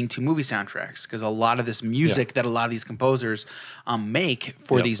listening to movie soundtracks because a lot of this music that a lot of these composers make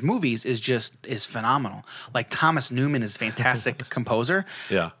for these movies is phenomenal. Like Thomas Newman is a fantastic composer.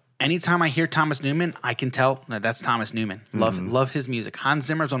 Yeah. Anytime I hear Thomas Newman, I can tell that that's Thomas Newman. Love his music. Hans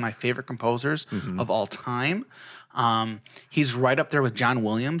Zimmer is one of my favorite composers of all time. He's right up there with John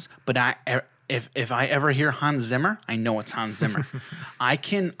Williams. But if I ever hear Hans Zimmer, I know it's Hans Zimmer. I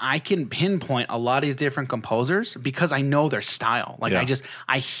can pinpoint a lot of these different composers because I know their style. Like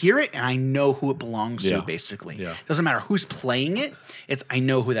I hear it and I know who it belongs to. Basically, doesn't matter who's playing it. I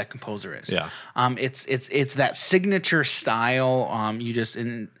know who that composer is. Yeah. It's that signature style.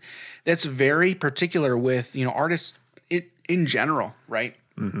 That's very particular with artists in general, right?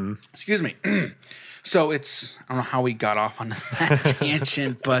 Mm-hmm. Excuse me. So I don't know how we got off on that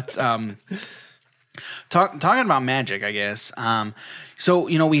tangent, but talking about magic, I guess.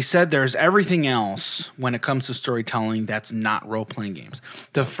 So we said there's everything else when it comes to storytelling that's not role playing games.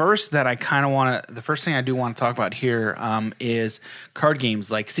 The first thing I do want to talk about here is card games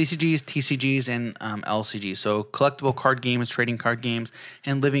like CCGs, TCGs, and LCGs. So collectible card games, trading card games,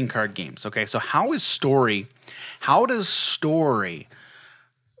 and living card games. Okay, so how does story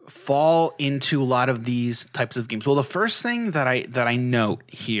fall into a lot of these types of games? Well, the first thing that I note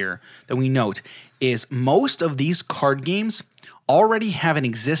here, that we note, is most of these card games already have an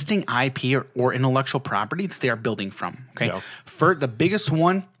existing IP or intellectual property that they are building from. Okay, for the biggest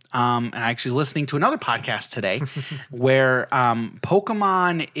one, and I'm actually listening to another podcast today where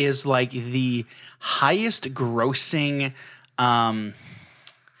Pokemon is like the highest grossing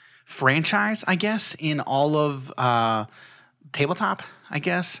franchise, I guess, in all of Tabletop, I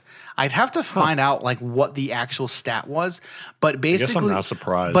guess. I'd have to find out like what the actual stat was, but basically, I guess I'm not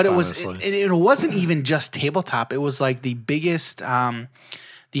surprised. But honestly. it wasn't even just Tabletop. It was like the biggest, the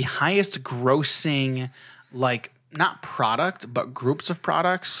highest grossing, like not product, but groups of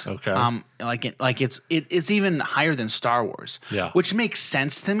products. Okay. It's even higher than Star Wars. Yeah. Which makes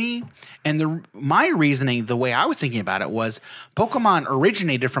sense to me. And my reasoning, the way I was thinking about it, was Pokemon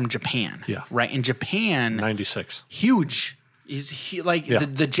originated from Japan. Yeah. Right. In Japan, 96. Huge.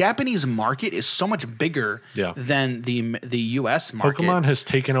 The Japanese market is so much bigger than the U.S. market. Pokemon has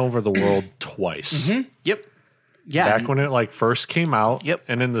taken over the world twice. Yep. Yeah, Back when it like first came out. Yep.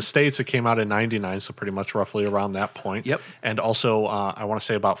 And in the States, it came out in 99, so pretty much roughly around that point. Yep. And also, I want to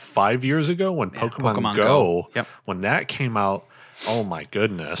say about 5 years ago when Pokemon Go, Yep. when that came out, oh my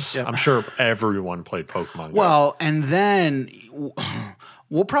goodness. Yep. I'm sure everyone played Pokemon Go. Well, and then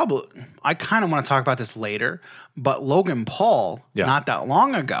I kind of want to talk about this later, but Logan Paul, not that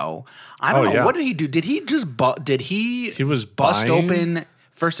long ago, I don't know, what did he do? Did he just, he was bust buying, open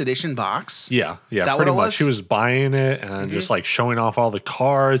first edition box? Yeah, Is that pretty what it much. was? He was buying it and just like showing off all the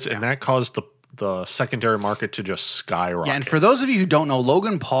cards, and that caused the secondary market to just skyrocket. Yeah, and for those of you who don't know,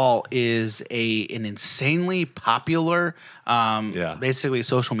 Logan Paul is an insanely popular, basically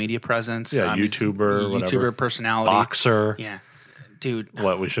social media presence. Yeah, YouTuber, whatever. Personality. Boxer. Yeah. Dude.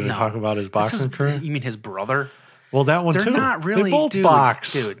 What, we shouldn't talk about his boxing career? You mean his brother? Well, that one They're too. not really. They both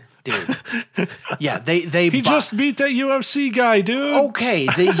box. Dude. Yeah, they He just beat that UFC guy, dude. Okay,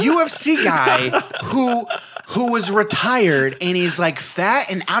 the UFC guy who was retired and he's like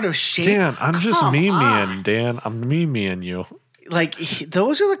fat and out of shape. Dan, I'm just memeing, Dan. I'm memeing you. Like,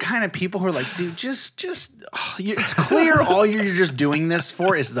 those are the kind of people who are like, dude, it's clear all you're just doing this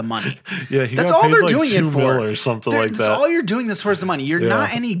for is the money. Yeah, that's all they're doing it for, or something like that. That's all you're doing this for is the money. You're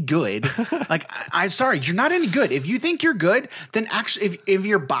not any good. Like, I'm sorry, you're not any good. If you think you're good, then actually, if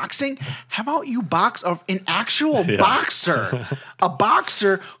you're boxing, how about you box an actual boxer, a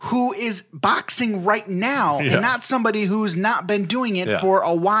boxer who is boxing right now, and not somebody who's not been doing it for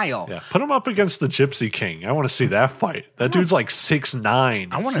a while. Yeah, put him up against the Gypsy King. I want to see that fight. That dude's like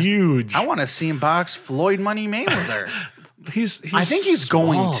 6'9". Huge. I want to see him box Floyd Money Mayweather. He's I think he's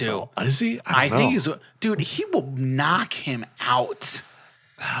going to. Though. Is he? I think he's. Dude, he will knock him out.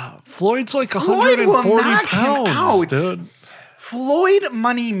 Floyd's like Floyd 140 will knock pounds, him out. dude. Floyd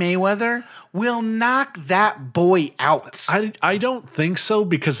Money Mayweather will knock that boy out. I don't think so,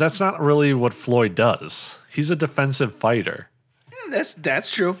 because that's not really what Floyd does. He's a defensive fighter.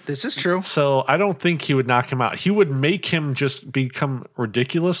 That's true. This is true. So I don't think he would knock him out. He would make him just become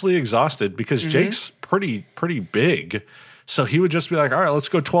ridiculously exhausted, because Jake's pretty big. So he would just be like, all right, let's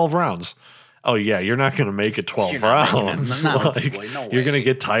go 12 rounds. Oh, yeah, you're not going to make it 12 rounds. You're going to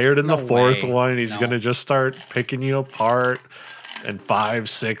get tired in the fourth one. He's going to just start picking you apart. And 5,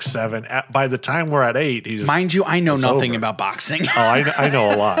 6, 7. By the time we're at 8, he's. Mind you, I know nothing about boxing. I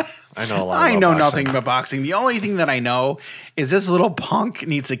know a lot. I know nothing about boxing. The only thing that I know is this little punk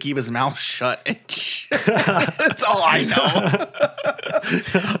needs to keep his mouth shut. That's all I know.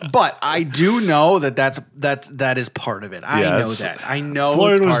 But I do know that is part of it. I know that. I know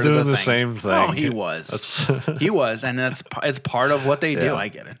Floyd it's part was doing of the same thing. Oh, he was. He was, and it's part of what they do. I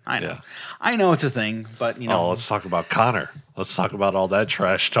get it. I know. Yeah. I know it's a thing, but you know. Oh, let's talk about Conor. Let's talk about all that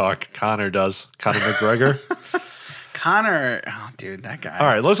trash talk Conor does. Conor McGregor. Conor, oh, dude, that guy. All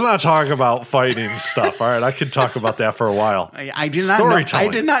right, let's not talk about fighting stuff. All right, I could talk about that for a while. I did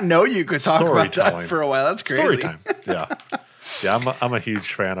not know you could talk about that for a while. That's crazy. Story time. Yeah. I'm a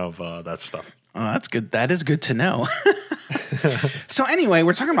huge fan of that stuff. Oh, that's good. That is good to know. So anyway,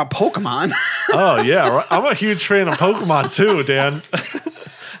 we're talking about Pokemon. Oh yeah, I'm a huge fan of Pokemon too, Dan.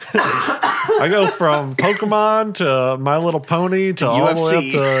 I go from Pokemon to My Little Pony to all the way up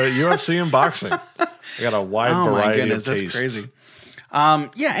to UFC and boxing. I got a wide variety of tastes. That's crazy.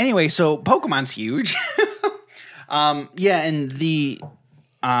 Anyway, so Pokemon's huge. And the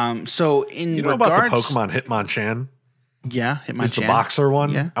so in you know regards, about the Pokemon Hitmonchan? Yeah, Hitmonchan. He's the boxer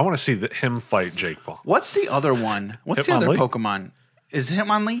one. Yeah. I want to see him fight Jake Paul. What's the other one? What's the other Pokemon? Is it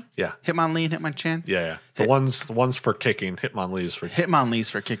Hitmonlee? Yeah. Hitmonlee and Hitmonchan? Yeah. The ones for kicking. Hitmonlee's for Hitmonlee's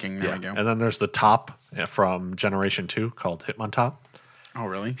for kicking. There we go. And then there's the top from Generation 2 called Hitmontop. Oh,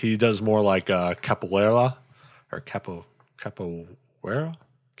 really? He does more like capoeira or capoeira,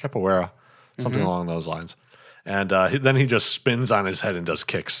 something along those lines. And then he just spins on his head and does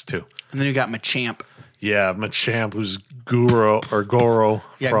kicks too. And then you got Machamp. Yeah, Machamp, who's Goro.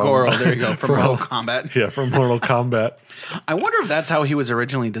 Yeah, Goro. There you go. From Mortal Kombat. Yeah, from Mortal Kombat. I wonder if that's how he was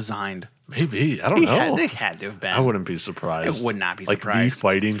originally designed. Maybe. I don't know. They had to have been. I wouldn't be surprised. It would not be like surprised. Like the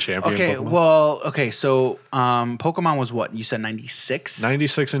fighting champion. Okay, so Pokemon was what? You said 96?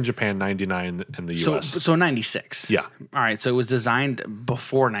 96 in Japan, 99 in the US. So 96. Yeah. All right, so it was designed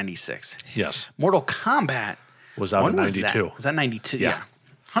before 96. Yes. Mortal Kombat was out in 92. Was that 92? Yeah.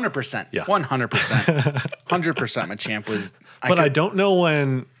 100%. Yeah. 100%. 100% Machamp was. I don't know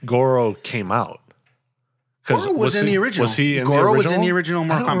when Goro came out. Goro was in the original. Was he in Goro the original? was in the original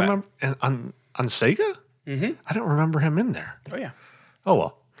Mortal Kombat. On Sega? Mm-hmm. I don't remember him in there. Oh yeah. Oh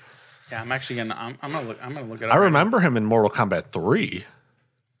well. Yeah, I'm actually gonna. I'm gonna look it up. I remember him in Mortal Kombat 3,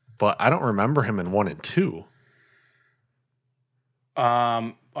 but I don't remember him in 1 and 2.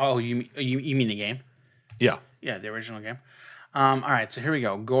 Oh, you mean the game? Yeah. Yeah, the original game. All right, so here we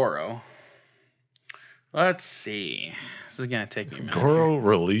go. Goro. Let's see. This is gonna take me a minute. Goro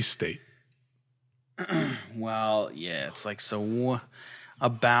release date. Well, yeah, it's like so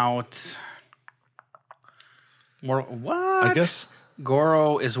about more. What? I guess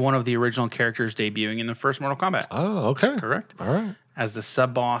Goro is one of the original characters debuting in the first Mortal Kombat. Oh, okay. Correct. All right. As the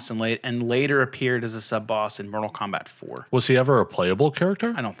sub boss and later appeared as a sub boss in Mortal Kombat 4. Was he ever a playable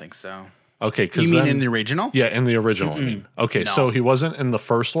character? I don't think so. Okay, You mean in the original? Yeah, in the original. I mean, okay, No. so he wasn't in the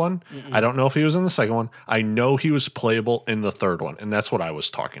first one. I don't know if he was in the second one. I know he was playable in the third one, and that's what I was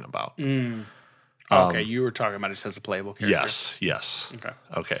talking about. Okay, you were talking about it as a playable character. Yes.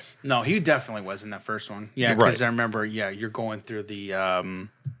 Okay. No, he definitely was in that first one. Yeah, because Right. I remember. Yeah, you're going through the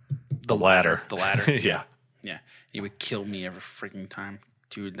ladder. The ladder. Yeah. Yeah, he would kill me every freaking time,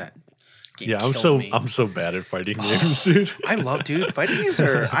 dude. That game Yeah, killed me. I'm so bad at fighting games, dude. I love, dude. Fighting games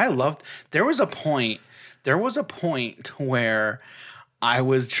are. I loved. There was a point where I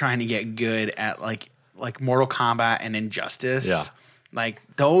was trying to get good at like Mortal Kombat and Injustice. Yeah. Like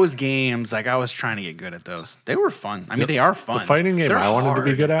those games, like I was trying to get good at those. They were fun. I mean, they are fun. The fighting game They're I wanted to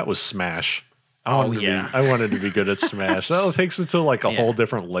be hard. good at was Smash. I wanted to be good at Smash. That takes it to like a whole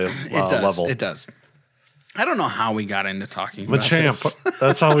different level. It does. I don't know how we got into talking about Machamp. this.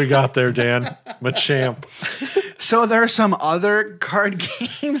 That's how we got there, Dan. Machamp. So there are some other card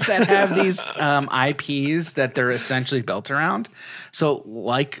games that have these IPs that they're essentially built around. So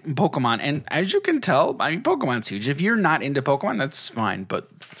like Pokemon, and as you can tell, I mean Pokemon's huge. If you're not into Pokemon, that's fine. But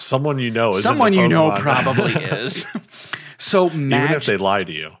Someone you know is someone into you know Pokemon. probably is. So Even if Magic, they lie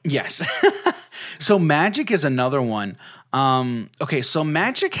to you. yes. So Magic is another one. Okay, so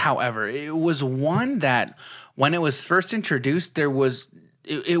Magic, however, it was one that when it was first introduced, it was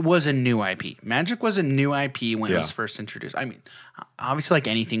a new IP. Magic was a new IP when it was first introduced. I mean, obviously, like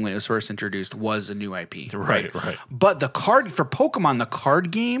anything when it was first introduced was a new IP. Right. But the card for Pokemon, the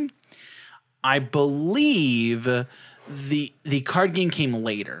card game, I believe the card game came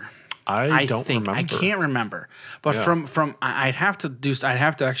later. I don't remember. I can't remember. But from I'd have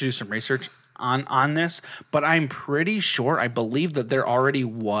to actually do some research on this, but I'm pretty sure I believe that there already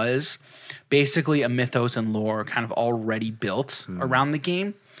was basically a mythos and lore kind of already built around the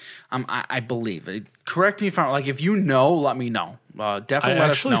game. I believe. Correct me if I'm like if you know, let me know. Definitely let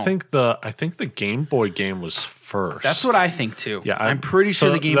us know. I think the Game Boy game was first. That's what I think too. Yeah, I'm pretty sure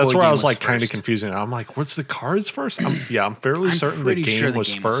the Game Boy game was That's where I was like kind of first. confusing. I'm like, what's the cards first? I'm fairly certain the pretty game sure the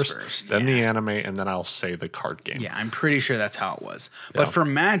was game was first, first, then yeah. the anime, and then I'll say the card game. Yeah, I'm pretty sure that's how it was. But for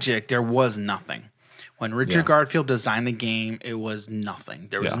Magic, there was nothing. When Richard Garfield designed the game, it was nothing.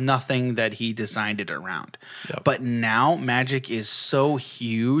 There was nothing that he designed it around. Yep. But now Magic is so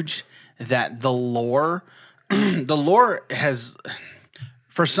huge that the lore has,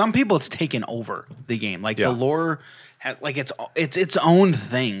 for some people, it's taken over the game. Like the lore, like it's its own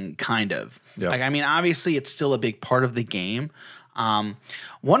thing, kind of. Yep. Like I mean, obviously, it's still a big part of the game. One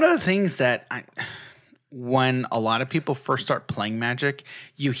of the things that when a lot of people first start playing Magic,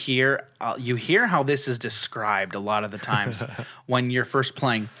 you hear how this is described a lot of the times when you're first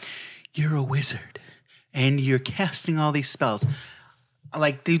playing. You're a wizard, and you're casting all these spells.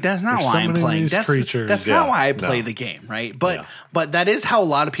 Like, dude, that's not why I'm playing. That's not why I play the game, right? But that is how a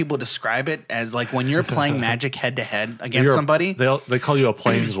lot of people describe it as like when you're playing Magic head to head against somebody. They call you a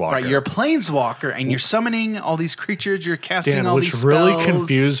planeswalker. Right, you're a planeswalker, and you're summoning all these creatures. You're casting all these spells. Which really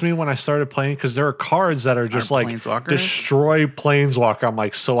confused me when I started playing because there are cards that are just like destroy planeswalker. I'm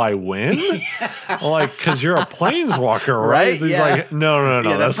like, so I win? Like, because you're a planeswalker, right? He's like, no,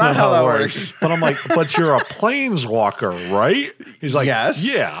 that's not how that works. But I'm like, but you're a planeswalker, right? He's like, yes.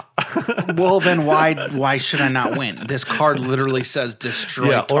 Yeah. Well, then why should I not win? This card literally says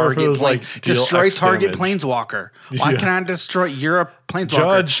destroy target destroy target planeswalker. Why can I destroy? You're a planeswalker.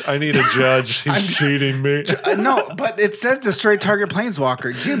 Judge, I need a judge. He's cheating me. No, but it says destroy target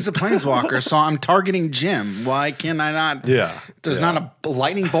planeswalker. Jim's a planeswalker, so I'm targeting Jim. Why can I not? Yeah. Does not a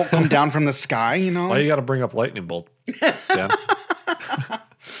lightning bolt come down from the sky? You know. Why you got to bring up lightning bolt? Yeah.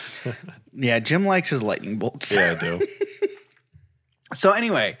 Yeah, Jim likes his lightning bolts. Yeah, I do. So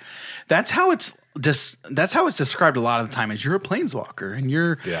anyway, that's how it's described a lot of the time as you're a planeswalker and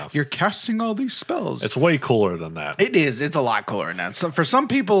you're casting all these spells. It's way cooler than that. It is. It's a lot cooler than that. So for some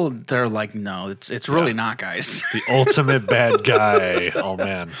people, they're like, no, it's really not, guys. The ultimate bad guy. Oh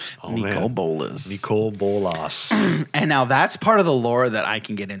man. Nicole Bolas. Nicole Bolas. And now that's part of the lore that I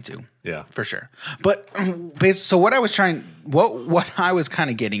can get into. Yeah, for sure. But so what I was kind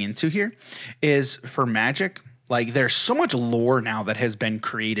of getting into here is for Magic. Like, there's so much lore now that has been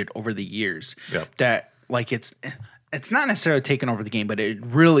created over the years that, like, it's not necessarily taken over the game, but it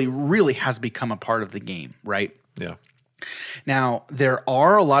really, really has become a part of the game, right? Yeah. Now, there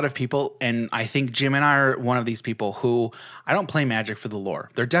are a lot of people, and I think Jim and I are one of these people who I don't play Magic for the lore.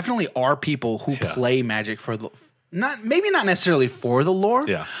 There definitely are people who play Magic for the maybe not necessarily for the lore,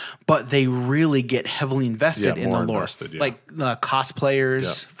 but they really get heavily invested in the lore. Like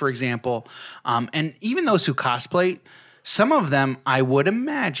cosplayers, for example, and even those who cosplay, some of them I would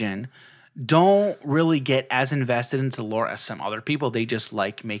imagine don't really get as invested into the lore as some other people. They just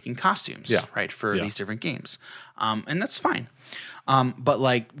like making costumes, right, for these different games. And that's fine. But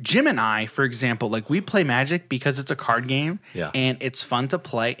like Jim and I, for example, like we play Magic because it's a card game and it's fun to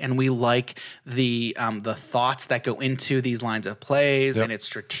play. And we like the thoughts that go into these lines of plays and it's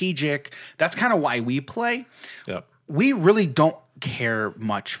strategic. That's kind of why we play. We really don't care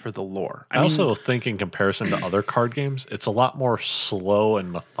much for the lore. I also think in comparison to other card games, it's a lot more slow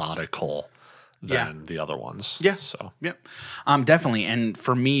and methodical than the other ones. So definitely. And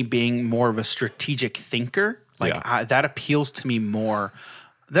for me, being more of a strategic thinker, like that appeals to me more.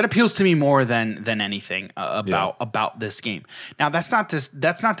 That appeals to me more than anything about this game. Now that's not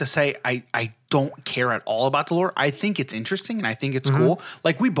to say I don't care at all about the lore. I think it's interesting and I think it's cool.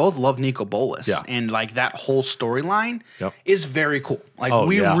 Like we both love Nico Bolas and like that whole storyline is very cool. Like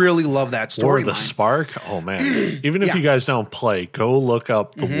we really love that storyline. War of the Spark. Oh man! Even if you guys don't play, go look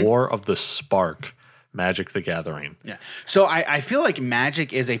up the War of the Spark. Magic the Gathering. Yeah. So I feel like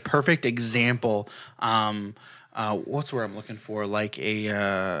Magic is a perfect example. What's the word I'm looking for? Like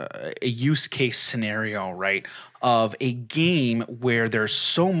a use case scenario, right? Of a game where there's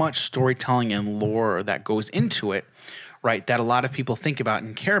so much storytelling and lore that goes into it, right? That a lot of people think about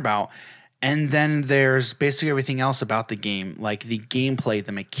and care about. And then there's basically everything else about the game, like the gameplay,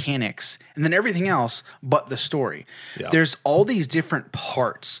 the mechanics, and then everything else but the story. There's all these different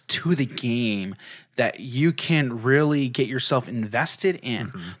parts to the game that you can really get yourself invested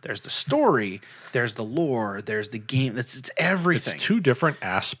in. There's the story, there's the lore, there's the game. It's everything. It's two different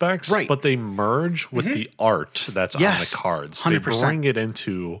aspects, but they merge with the art that's on the cards. 100%. They bring it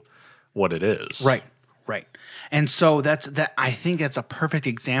into what it is. Right. And so I think that's a perfect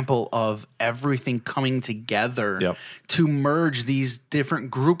example of everything coming together to merge these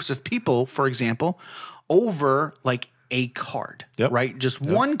different groups of people, for example, over like a card, right? Just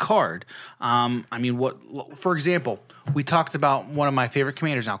one card. I mean, for example, we talked about one of my favorite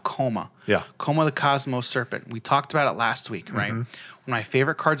commanders now, Koma. Koma the Cosmos Serpent. We talked about it last week, right? One of my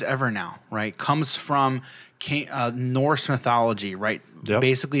favorite cards ever now, right? Comes from Norse mythology, right?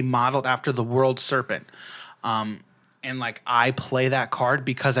 Basically modeled after the world serpent. And like I play that card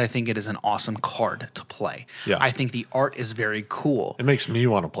because I think it is an awesome card to play. I think the art is very cool. It makes me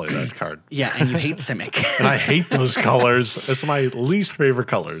want to play that card. And you hate Simic. And I hate those colors. It's my least favorite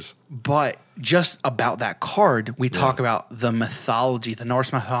colors. But just about that card, we talk about the mythology, the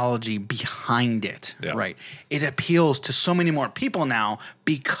Norse mythology behind it, right? It appeals to so many more people now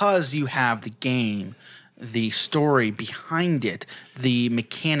because you have the game, the story behind it, the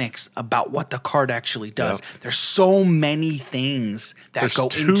mechanics about what the card actually does. There's so many things that go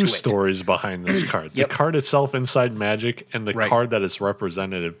into it. There's two stories behind this card. The card itself inside Magic and the card that it's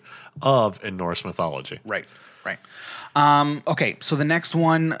representative of in Norse mythology. Right. Okay, so the next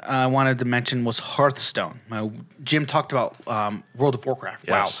one I wanted to mention was Hearthstone. Jim talked about World of Warcraft.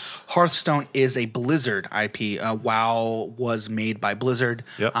 Yes. WoW. Hearthstone is a Blizzard IP. WoW was made by Blizzard.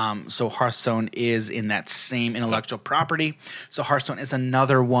 So Hearthstone is in that same intellectual property. So Hearthstone is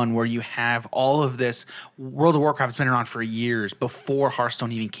another one where you have all of this. World of Warcraft has been around for years before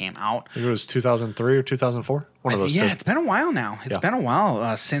Hearthstone even came out. I think it was 2003 or 2004. One of those two. It's been a while now. It's been a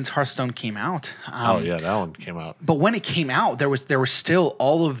while since Hearthstone came out. That one came out. But when it came out, there was still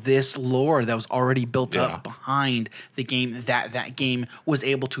all of this lore that was already built up behind the game that game was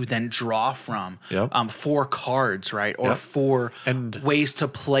able to then draw from for cards, right? Or for ways to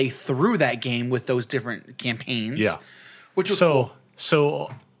play through that game with those different campaigns. Which was cool.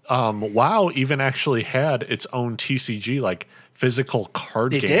 So WoW even actually had its own TCG, like physical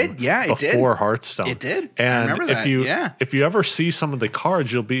card game. It did, before Hearthstone. It did. And I remember that. If you ever see some of the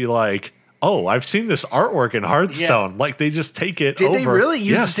cards, you'll be like, oh, I've seen this artwork in Hearthstone. Like they just take it over. Did they really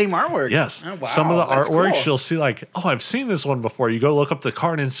use the same artwork? Yes. Oh, wow. Some of the artworks cool. you'll see like, oh, I've seen this one before. You go look up the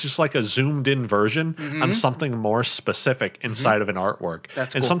card and it's just like a zoomed in version on something more specific inside of an artwork.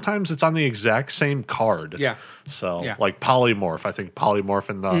 That's and cool. sometimes it's on the exact same card. So like Polymorph. I think Polymorph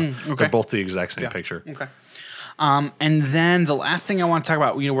and they're both the exact same picture. Okay. And then the last thing I want to talk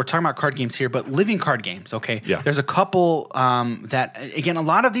about, we're talking about card games here, but living card games, okay? Yeah. There's a couple that, again, a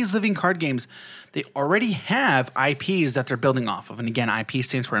lot of these living card games, they already have IPs that they're building off of. And again, IP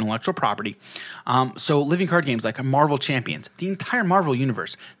stands for intellectual property. So living card games like Marvel Champions, the entire Marvel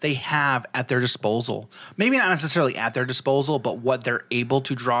universe, they have at their disposal. Maybe not necessarily at their disposal, but what they're able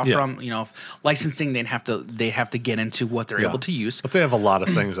to draw from. Licensing, they have to get into what they're able to use. But they have a lot of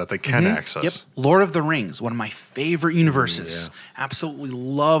things that they can access. Yep. Lord of the Rings, one of my favorite universes. Absolutely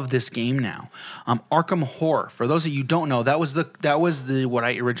love this game now. Arkham Horror. For those of you who don't know, that was the what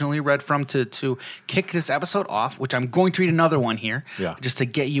I originally read from to kick this episode off, which I'm going to read another one here, just to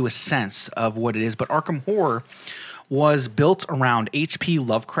get you a sense of what it is. But Arkham Horror was built around H.P.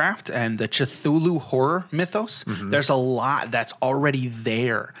 Lovecraft and the Cthulhu horror mythos. There's a lot that's already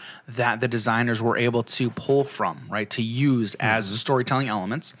there that the designers were able to pull from, right, to use as storytelling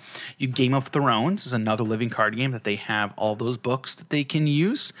elements. Game of Thrones is another living card game that they have all those books that they can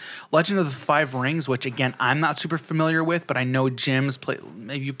use. Legend of the Five Rings, which again I'm not super familiar with, but I know Jim's played.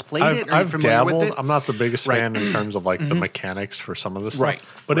 Maybe you played it or I've familiar dabbled. with it. I'm not the biggest fan in terms of like the mechanics for some of this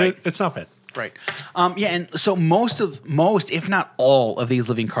stuff, but it's not bad. Right. And so most, if not all of these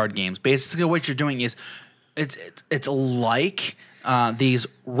living card games, basically what you're doing is it's like these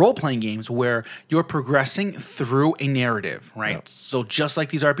role-playing games where you're progressing through a narrative, right? Yep. So just like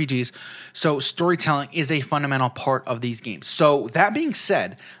these RPGs, so storytelling is a fundamental part of these games. So that being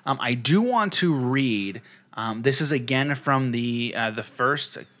said, I do want to read, this is again from the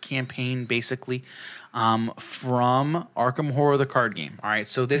first campaign, basically, from Arkham Horror, the card game. All right,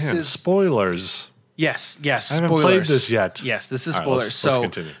 so this is spoilers. Yes, I haven't played this yet. Yes, this is All right, spoilers. let's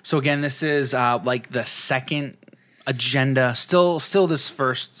continue. So again, this is like the second agenda. Still this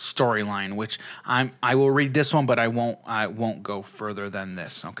first storyline, which I will read this one, but I won't go further than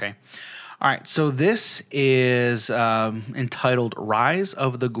this. Okay. All right. So this is entitled "Rise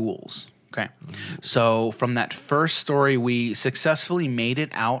of the Ghouls." Okay. So from that first story, we successfully made it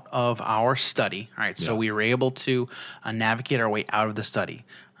out of our study. All right. So we were able to navigate our way out of the study.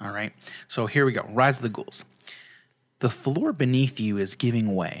 All right. So here we go. Rise of the Ghouls. The floor beneath you is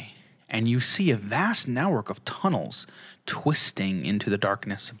giving way, and you see a vast network of tunnels twisting into the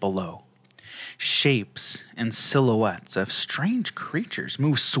darkness below. Shapes and silhouettes of strange creatures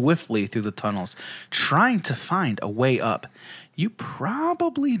move swiftly through the tunnels, trying to find a way up. You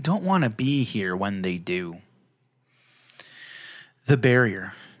probably don't want to be here when they do. The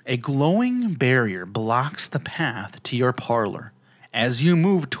barrier. A glowing barrier blocks the path to your parlor. As you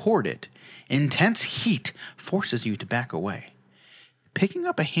move toward it, intense heat forces you to back away. Picking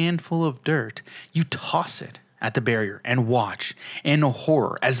up a handful of dirt, you toss it at the barrier and watch in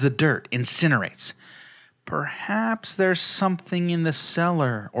horror as the dirt incinerates. Perhaps there's something in the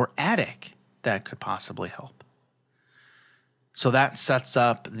cellar or attic that could possibly help. So that sets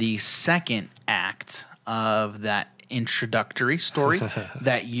up the second act of that introductory story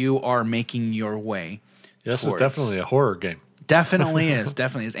that you are making your way Yes, towards. It's definitely a horror game. Definitely is.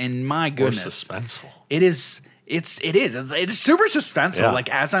 And my goodness. Or suspenseful. It is. It's super suspenseful. Yeah. Like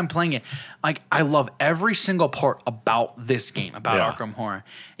as I'm playing it, like I love every single part about this game, about Arkham Horror.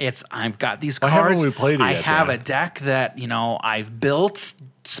 I've got these cards. Why haven't we played it I yet, have Dan? a deck that I've built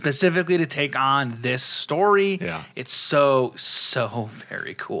specifically to take on this story. Yeah. It's so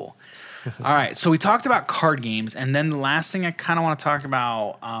very cool. All right, so we talked about card games, and then the last thing I kind of want to talk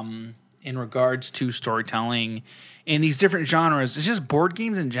about in regards to storytelling in these different genres is just board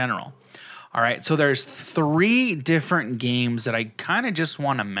games in general. All right, so there's 3 different games that I kind of just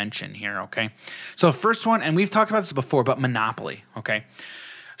want to mention here, okay? So the first one, and we've talked about this before, but Monopoly, okay?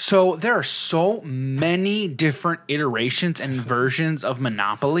 So there are so many different iterations and versions of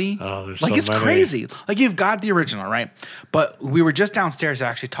Monopoly. Oh, there's like so it's many. crazy. Like you've got the original, right? But we were just downstairs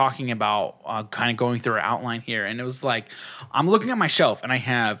actually talking about kind of going through our outline here, and it was like I'm looking at my shelf and I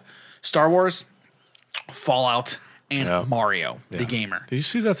have Star Wars, Fallout, and Mario, the gamer. Do you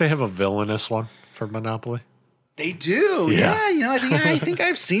see that they have a villainous one for Monopoly? They do, Yeah. I think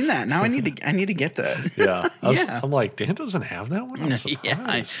I've seen that. Now I need to get that. Yeah, Yeah. I'm like, Dan doesn't have that one. I'm surprised.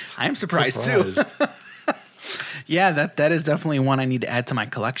 Yeah, I am surprised too. Yeah, that is definitely one I need to add to my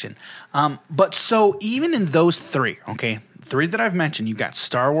collection. But so even in those 3, okay, 3 that I've mentioned, you've got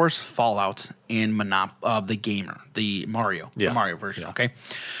Star Wars, Fallout, and the gamer, the Mario version. Okay,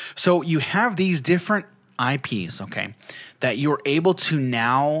 so you have these different IPs, okay, that you're able to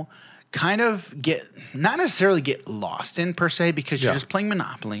now kind of not necessarily get lost in per se because you're just playing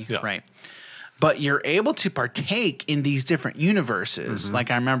Monopoly, right? But you're able to partake in these different universes. Mm-hmm.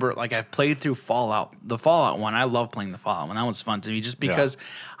 Like I remember, like I've played through Fallout, the Fallout one. I love playing the Fallout one. That was fun to me just because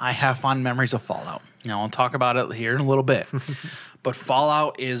I have fond memories of Fallout. I'll talk about it here in a little bit. But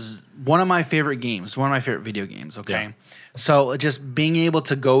Fallout is one of my favorite games, one of my favorite video games, okay? Yeah. So just being able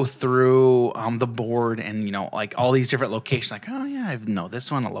to go through the board and, like all these different locations, like, oh, yeah, I know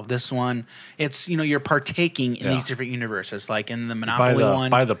this one, I love this one. It's, you're partaking in these different universes, like in the Monopoly one.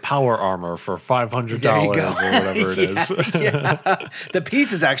 Buy the power armor for $500 or whatever it is. The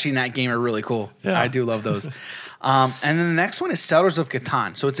pieces actually in that game are really cool. Yeah. I do love those. And then the next one is Settlers of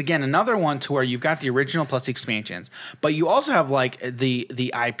Catan. So it's, again, another one to where you've got the original plus the expansions, but you also have like the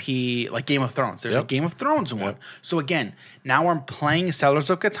IP, like Game of Thrones. There's a Game of Thrones one. So again, now I'm playing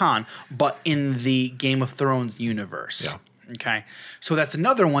Settlers of Catan, but in the Game of Thrones universe. Yeah. Okay. So that's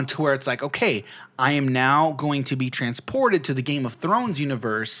another one to where it's like, okay, I am now going to be transported to the Game of Thrones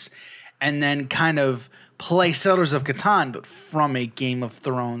universe and then kind of play Settlers of Catan, but from a Game of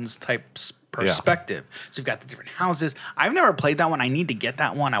Thrones type perspective. So you've got the different houses. I've never played that one. I need to get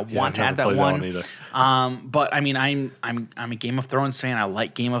that one. I want to add that one. Either. But I mean, I'm a Game of Thrones fan. I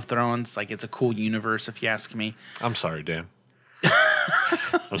like Game of Thrones. Like, it's a cool universe, if you ask me. I'm sorry, Dan.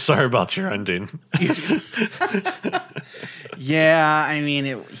 I'm sorry about your ending. Yeah, I mean,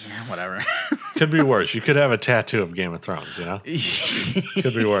 whatever. Could be worse. You could have a tattoo of Game of Thrones,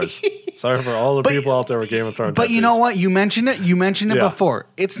 Could be worse. Sorry for all the people out there with Game of Thrones But tattoos. you know what? You mentioned it before.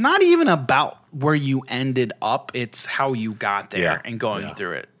 It's not even about where you ended up. It's how you got there and going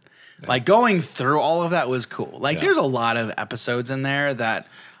through it. Yeah. Like, going through all of that was cool. Like, there's a lot of episodes in there that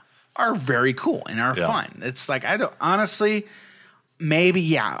are very cool and are fun. It's like, honestly,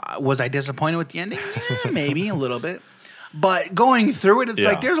 maybe, was I disappointed with the ending? Yeah, maybe a little bit. But going through it, it's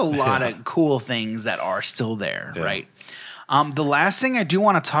like there's a lot of cool things that are still there, right? The last thing I do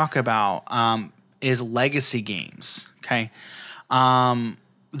want to talk about is legacy games, okay?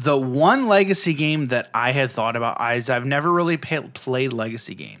 The one legacy game that I had thought about is I've never really played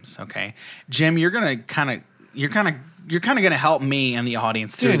legacy games, okay? Jim, you're kind of gonna help me and the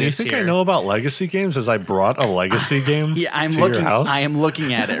audience through this. You think I know about legacy games? As I brought a legacy game to your house? I am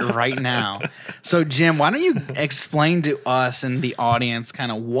looking at it right now. So, Jim, why don't you explain to us and the audience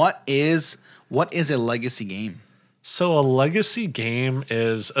kind of what is a legacy game? So a legacy game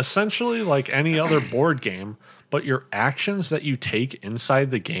is essentially like any other board game, but your actions that you take inside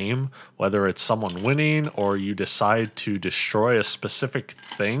the game, whether it's someone winning or you decide to destroy a specific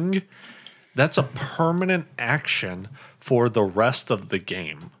thing, that's a permanent action for the rest of the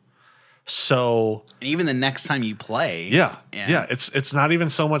game. So and even the next time you play. Yeah. It's not even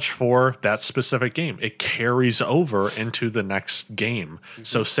so much for that specific game. It carries over into the next game. Mm-hmm.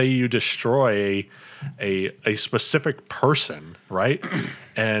 So say you destroy a specific person, right?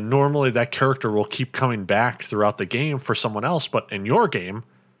 And normally that character will keep coming back throughout the game for someone else, but in your game,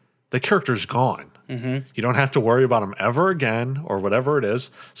 the character's gone. Mm-hmm. You don't have to worry about them ever again or whatever it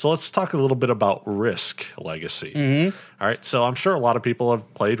is. So let's talk a little bit about Risk Legacy. Mm-hmm. All right. So I'm sure a lot of people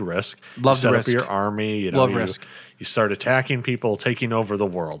have played Risk. Love you set Risk. up your army. Love Risk. You start attacking people, taking over the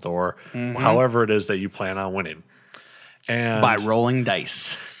world, or however it is that you plan on winning. And by rolling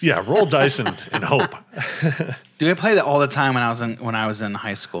dice. Yeah, roll dice and hope. Dude, I played that all the time when I was in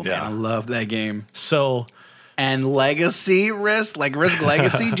high school. Man, I love that game. So. And Legacy Risk, like Risk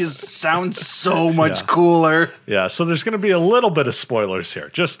Legacy, just sounds so much cooler. Yeah, so there's going to be a little bit of spoilers here.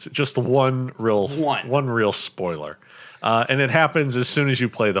 Just one real spoiler. And it happens as soon as you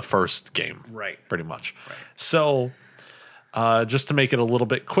play the first game. Right. Pretty much. Right. So just to make it a little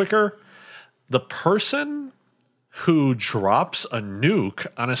bit quicker, the person who drops a nuke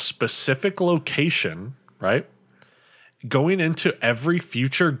on a specific location, right, going into every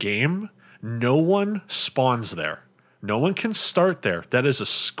future game, no one spawns there. No one can start there. That is a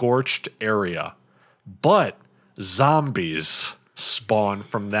scorched area. But zombies spawn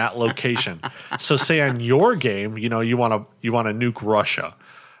from that location. So say on your game, you want to nuke Russia.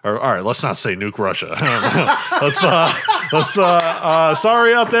 Or all right, let's not say nuke Russia.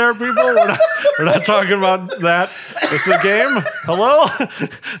 Sorry out there, people. We're not talking about that. This is a game. Hello?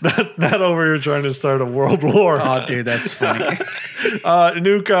 not over here trying to start a world war. Oh, dude, that's funny.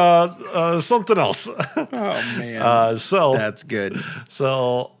 Nuke something else. Oh man. So that's good.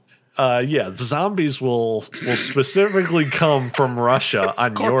 So zombies will specifically come from Russia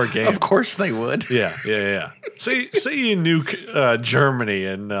on your game. Of course they would. Yeah. Say you nuke Germany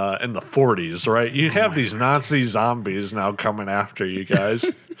in the 40s, right? You have these Nazi zombies now coming after you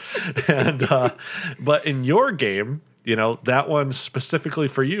guys, and but in your game, that one specifically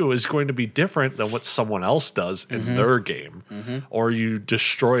for you is going to be different than what someone else does in their game. Mm-hmm. Or you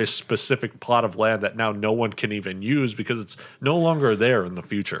destroy a specific plot of land that now no one can even use because it's no longer there in the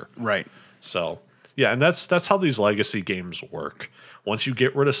future. Right. So, yeah, and that's how these legacy games work. once you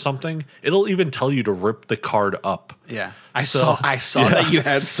get rid of something, it'll even tell you to rip the card up. Yeah. I saw that you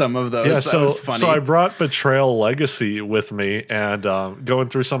had some of those. Yeah, That was funny. So I brought Betrayal Legacy with me, and going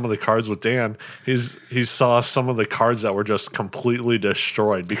through some of the cards with Dan, he saw some of the cards that were just completely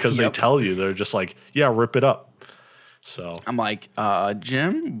destroyed because they tell you, they're just like, yeah, rip it up. So I'm like,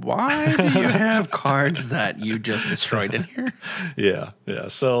 Jim, why do you have cards that you just destroyed in here? Yeah.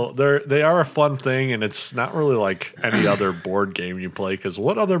 So they are a fun thing, and it's not really like any other board game you play, because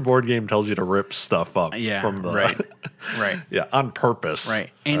what other board game tells you to rip stuff up? From the right. Yeah, on purpose.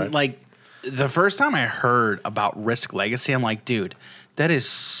 Right. And like the first time I heard about Risk Legacy, I'm like, dude, that is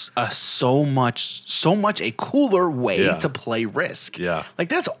so much a cooler way to play Risk. Yeah. Like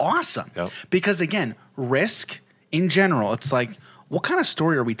that's awesome. Yep. Because again, Risk in general, it's like, what kind of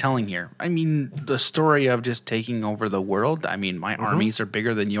story are we telling here? I mean, the story of just taking over the world. I mean, my armies are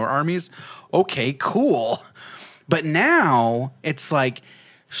bigger than your armies. Okay, cool. But now it's like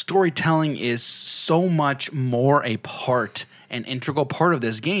storytelling is so much more an integral part of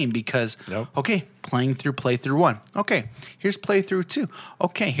this game because, okay, playthrough 1. Okay, here's playthrough 2.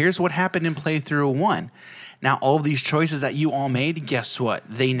 Okay, here's what happened in playthrough 1. Now, all of these choices that you all made, guess what?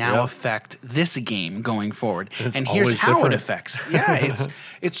 They now affect this game going forward. And here's how it affects. Yeah,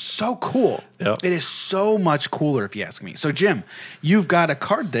 it's so cool. Yep. It is so much cooler, if you ask me. So, Jim, you've got a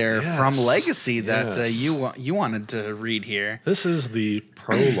card there from Legacy that you wanted to read here. This is the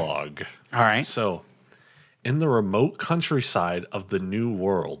prologue. All right. So, in the remote countryside of the New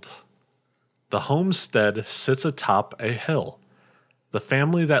World, the homestead sits atop a hill. The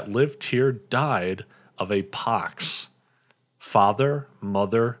family that lived here died of a pox. Father,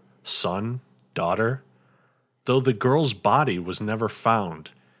 mother, son, daughter. Though the girl's body was never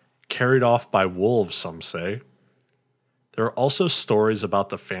found, carried off by wolves, some say. There are also stories about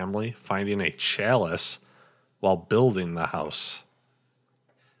the family finding a chalice while building the house.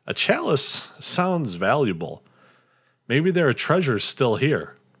 A chalice sounds valuable. Maybe there are treasures still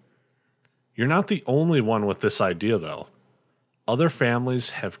here. You're not the only one with this idea, though. Other families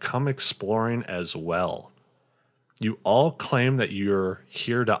have come exploring as well. You all claim that you're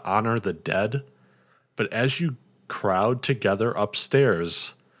here to honor the dead, but as you crowd together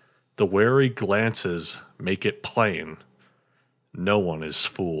upstairs, the wary glances make it plain. No one is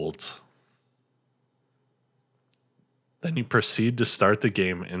fooled. Then you proceed to start the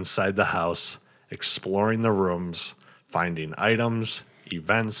game inside the house, exploring the rooms, finding items,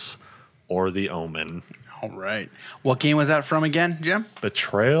 events, or the omen. All right. What game was that from again, Jim?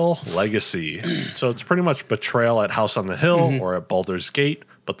 Betrayal Legacy. So it's pretty much Betrayal at House on the Hill or at Baldur's Gate,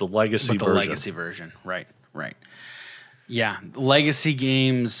 but the Legacy version. Legacy version. Right. Yeah, Legacy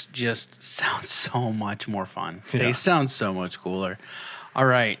games just sound so much more fun. Yeah. They sound so much cooler. All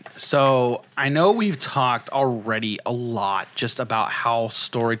right. So I know we've talked already a lot just about how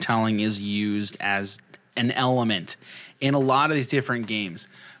storytelling is used as an element in a lot of these different games.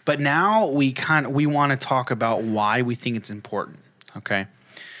 But now we want to talk about why we think it's important. Okay.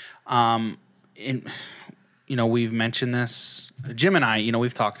 We've mentioned this. Jim and I,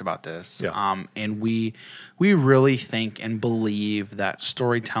 we've talked about this. Yeah. And we really think and believe that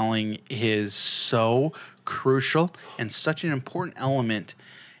storytelling is so crucial and such an important element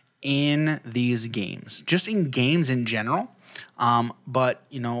in these games, just in games in general. But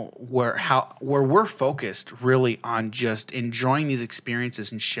where we're focused really on just enjoying these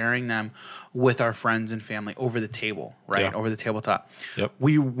experiences and sharing them with our friends and family over the table, right? Yeah. Over the tabletop. Yep.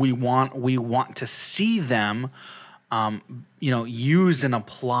 We want to see them, used and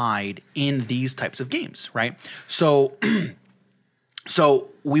applied in these types of games, right? So,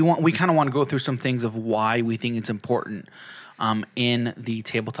 we kind of want to go through some things of why we think it's important in the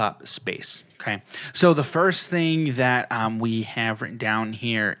tabletop space. Okay, so the first thing that we have written down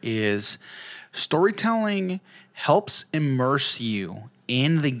here is storytelling helps immerse you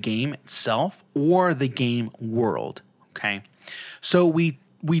in the game itself or the game world. Okay, so we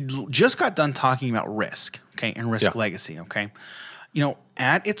just got done talking about Risk. Okay, and Risk Legacy. Okay,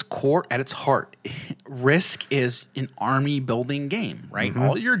 at its core, at its heart, Risk is an army building game. Right,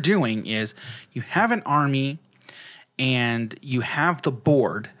 all you're doing is you have an army. And you have the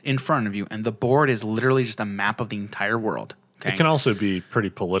board in front of you, and the board is literally just a map of the entire world. Okay? It can also be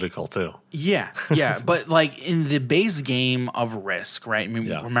pretty political, too. Yeah. But like in the base game of Risk, right? I mean,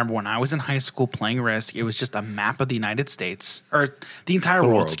 remember when I was in high school playing Risk, it was just a map of the United States, or the entire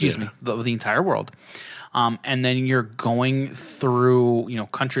world, excuse me, the entire world. And then you're going through,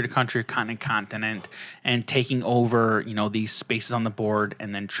 country to country, continent to continent, and taking over, these spaces on the board,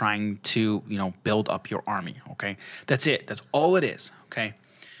 and then trying to, build up your army. Okay, that's it. That's all it is. Okay.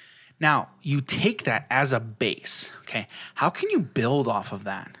 Now, you take that as a base, okay? How can you build off of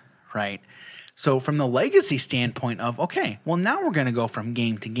that, right? So from the legacy standpoint of, okay, well, now we're going to go from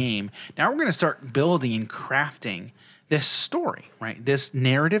game to game. Now we're going to start building and crafting this story, right? This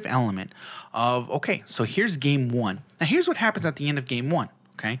narrative element of, okay, so here's game one. Now here's what happens at the end of game one,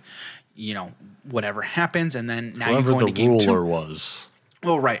 okay? You know, whatever happens, and then now you go into game two. Whoever the ruler was.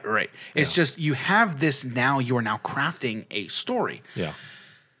 Oh, right. It's just you have this now, you are now crafting a story. Yeah.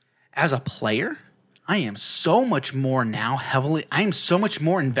 As a player, I am so much more invested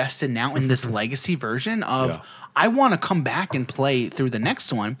now in this legacy version of I want to come back and play through the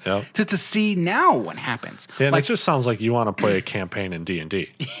next one just to see now what happens. Yeah, and it just sounds like you want to play a campaign in D&D.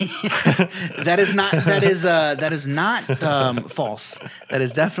 That is not false. That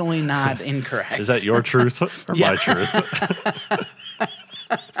is definitely not incorrect. Is that your truth or my truth?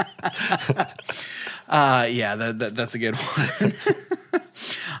 That's a good one.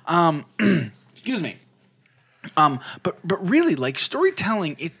 Excuse me. But really, like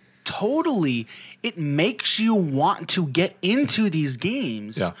storytelling, it makes you want to get into these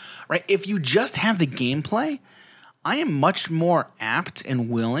games, right? If you just have the gameplay, I am much more apt and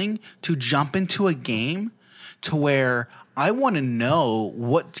willing to jump into a game to where I want to know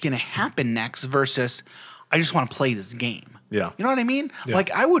what's going to happen next versus I just want to play this game. Yeah. You know what I mean? Yeah.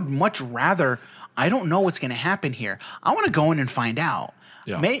 Like I would much rather, I don't know what's going to happen here. I want to go in and find out.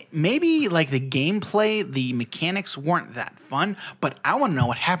 Yeah. Maybe like the gameplay, the mechanics weren't that fun, but I want to know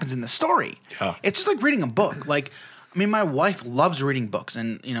what happens in the story. Yeah. It's just like reading a book. Like, I mean, my wife loves reading books,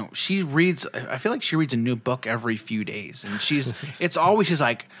 and she reads. I feel like she reads a new book every few days, and it's always she's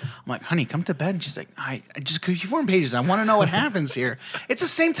like, I'm like, honey, come to bed. And she's like, I just keep 4 pages. I want to know what happens here. It's the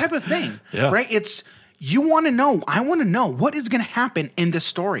same type of thing, right? It's you want to know. I want to know what is going to happen in this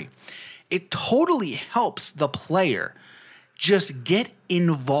story. It totally helps the player just get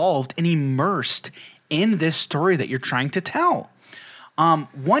involved and immersed in this story that you're trying to tell.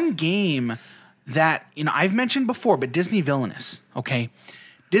 One game that I've mentioned before, but Disney Villainous, okay?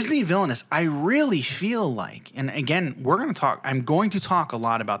 Disney Villainous, I really feel like, and again, I'm going to talk a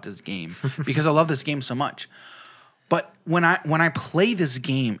lot about this game because I love this game so much. But when I play this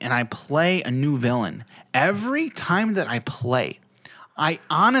game and I play a new villain, every time that I play, I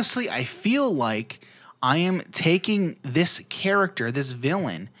feel like I am taking this character, this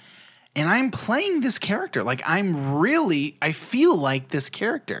villain, and I'm playing this character. Like I feel like this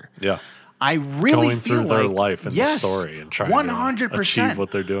character. Yeah. I really going feel through their life and the story and trying 100%. To achieve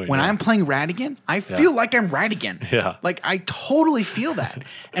what they're doing. When I'm playing Radigan, I feel like I'm Radigan. Yeah. Like I totally feel that.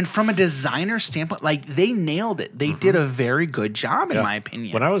 And from a designer standpoint, like they nailed it. They did a very good job in my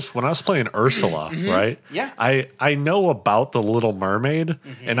opinion. When I was playing Ursula, right? Yeah. I know about the Little Mermaid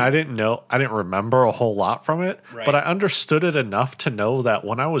and I didn't remember a whole lot from it, but I understood it enough to know that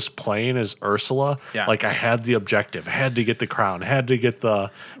when I was playing as Ursula, like I had the objective, had to get the crown, had to get the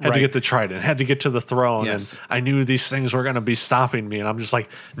trident, had to get to the throne, and I knew these things were going to be stopping me, and I'm just like,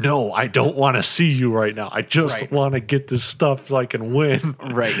 no, I don't want to see you right now. I just want to get this stuff so I can win,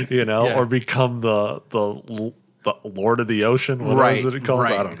 or become the Lord of the Ocean. What was it called?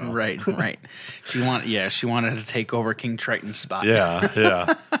 I don't know. Right. She wanted to take over King Triton's spot.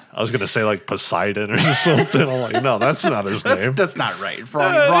 Yeah. I was gonna say like Poseidon or something. I'm like, no, that's not his name. That's not right.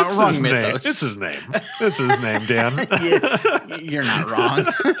 Wrong mythos. It's his name. It's his name, Dan. You're not wrong.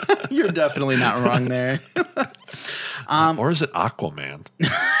 You're definitely not wrong there. Or is it Aquaman?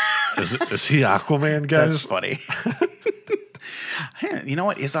 Is he Aquaman, guys? That's funny. Hey, you know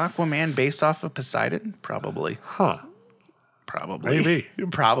what? Is Aquaman based off of Poseidon? Probably. Huh. Probably. Maybe.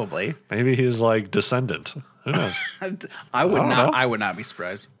 Probably. Maybe he's like descendant. Who knows? I would not be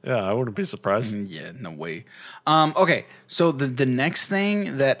surprised. Yeah, I wouldn't be surprised. Yeah, no way. Okay, so the next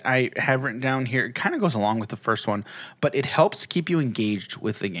thing that I have written down here, it kind of goes along with the first one, but it helps keep you engaged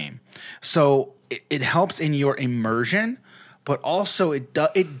with the game. So it helps in your immersion, but also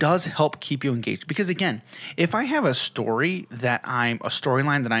it does help keep you engaged. Because again, if I have a storyline that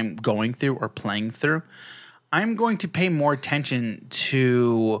I'm going through or playing through, I'm going to pay more attention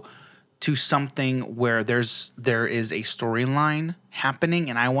to something where there is a storyline happening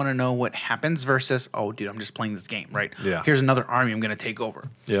and I want to know what happens versus, oh, dude, I'm just playing this game, right? Yeah. Here's another army I'm going to take over.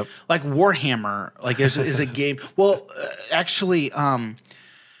 Yep. Like Warhammer, like is a game. Well, actually,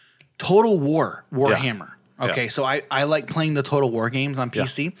 Total War, Warhammer. Yeah. Okay, so I like playing the Total War games on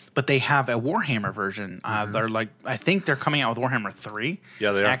PC, but they have a Warhammer version. They're like, I think they're coming out with Warhammer 3.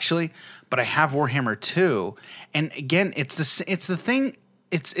 Yeah, they are. Actually, but I have Warhammer 2. And again, it's the thing.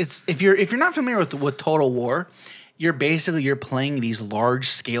 It's if you're not familiar with Total War, you're playing these large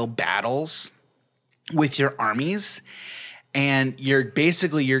scale battles with your armies, and you're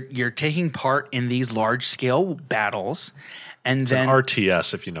basically you're taking part in these large scale battles, and It's then an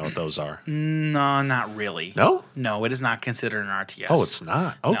RTS, if you know what those are. no, not really. No, it is not considered an RTS. Oh, it's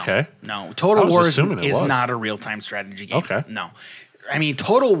not. Okay. No. Total I was War assuming it is was. not a real time strategy game. Okay. No, I mean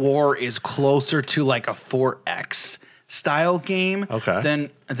Total War is closer to like a 4X style game than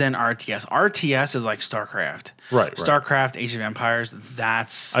RTS. RTS is like StarCraft. Right. StarCraft, Age of Empires,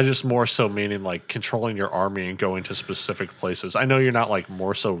 that's I just more so meaning like controlling your army and going to specific places. I know you're not like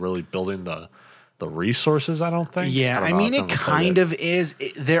more so really building the resources, I don't think. yeah, don't I know. mean I've it never played kind of is.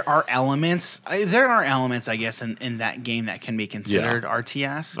 There are elements I guess in that game that can be considered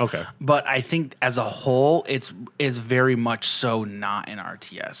RTS. Okay. But I think as a whole it's very much so not an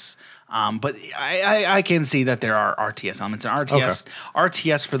RTS. But I can see that there are RTS elements. And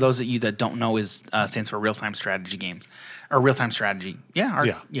RTS for those of you that don't know is stands for real time strategy games or real time strategy.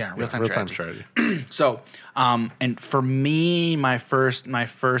 Real time strategy. So, and for me, my first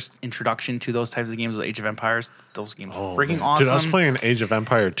introduction to those types of games was Age of Empires. Those games were freaking awesome. Dude, I was playing Age of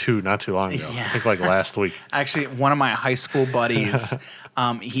Empire 2 not too long ago. Yeah. I think like last week. Actually, one of my high school buddies,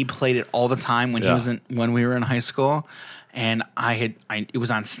 he played it all the time when when we were in high school. And it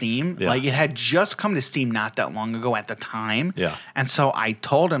was on Steam. Yeah. Like it had just come to Steam not that long ago at the time. Yeah. And so I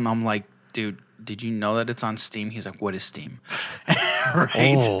told him, I'm like, dude, did you know that it's on Steam? He's like, what is Steam?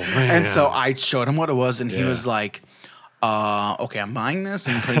 Right. Oh, man. And so I showed him what it was, and he was like, okay, I'm buying this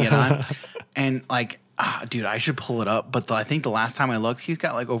and putting it on. And like, dude, I should pull it up. But I think the last time I looked, he's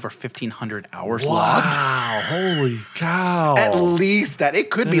got like over 1,500 hours logged. Wow, holy cow. At least that. It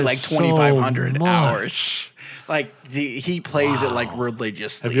could be That like is so 2,500 much. hours. Like he plays it like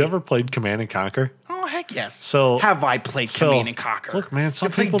religiously. Have you ever played Command and Conquer? Oh heck yes. So have I played Command and Conquer? Look, man, some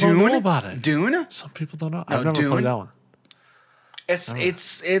You played people don't know about it. Dune? Some people don't know. No, I've never Dune? played that one.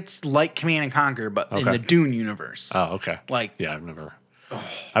 It's like Command and Conquer, but in the Dune universe. Oh, okay. Like yeah, I've never.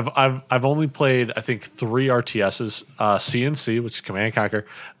 I've only played I think 3 RTSs: CNC, which is Command and Conquer,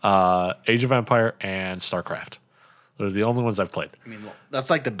 Age of Empire, and StarCraft. Those are the only ones I've played. I mean, that's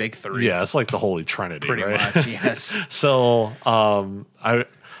like the big 3. Yeah, it's like the Holy Trinity, pretty right? much. Yes. So I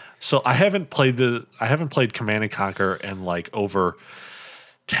haven't played Command and Conquer in like over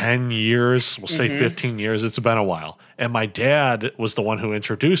 10 years, we'll say 15 years. It's been a while. And my dad was the one who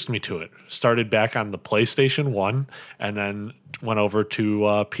introduced me to it. Started back on the PlayStation 1 and then went over to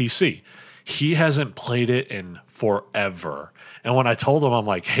PC. He hasn't played it in forever. And when I told him, I'm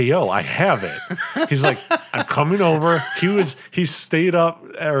like, hey, yo, I have it. He's like, I'm coming over. He stayed up,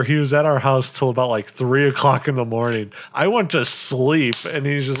 or he was at our house till about like 3 o'clock in the morning. I went to sleep, and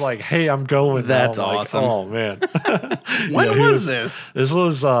he's just like, hey, I'm going. That's now. I'm awesome. Like, oh, man. When was this? This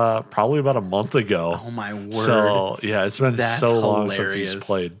was probably about a month ago. Oh, my word. So, yeah, it's been That's so long since hilarious. he's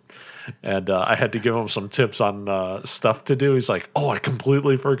played. And I had to give him some tips on stuff to do. He's like, "Oh, I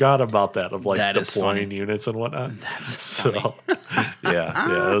completely forgot about that of like That is deploying funny. units and whatnot." That's funny. So,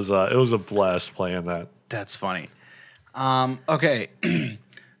 yeah, it was a blast playing that. That's funny. Okay.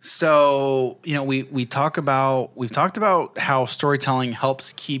 So, we've talked about how storytelling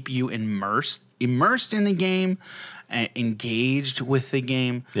helps keep you immersed in the game, engaged with the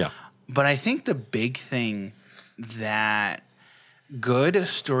game. Yeah. But I think the big thing that good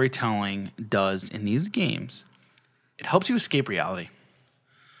storytelling does in these games, it helps you escape reality.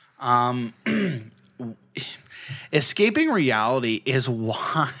 Escaping reality is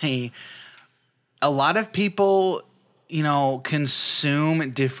why a lot of people,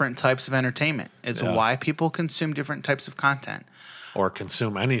 consume different types of entertainment. It's why people consume different types of content. Or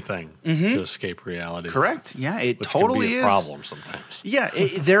consume anything to escape reality. Correct. Yeah, it Which totally can be a is. problem sometimes. Yeah,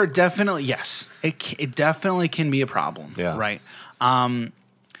 there definitely, yes. It definitely can be a problem. Yeah. Right.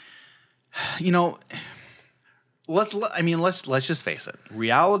 Let's just face it.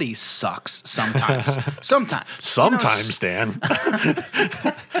 Reality sucks sometimes. Sometimes, Dan.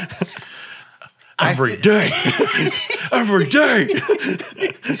 Every fe- day. Every day.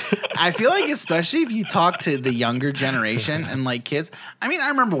 I feel like especially if you talk to the younger generation and like kids. I mean, I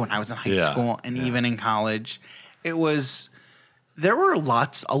remember when I was in high school and even in college, there were a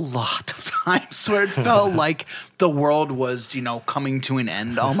lot of times where it felt like the world was, coming to an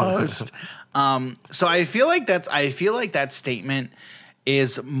end almost. So I feel like that statement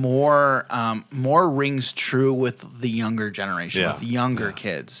is more rings true with the younger generation, with younger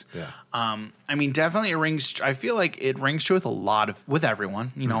kids. Yeah. I mean, definitely it rings. I feel like it rings true with everyone,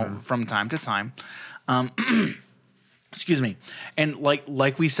 from time to time. Excuse me. And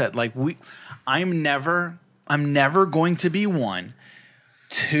like we said, I'm never going to be one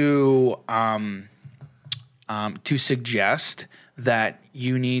to suggest that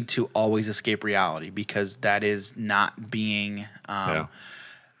you need to always escape reality, because that is not being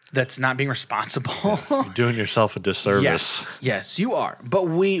that's not being responsible. You're doing yourself a disservice. Yes, you are. But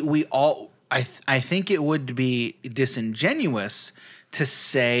we all, I think it would be disingenuous to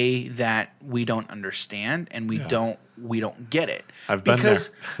say that we don't understand and we don't get it. I've been there.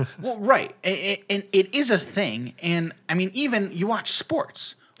 Well, right, and it is a thing. And I mean, even you watch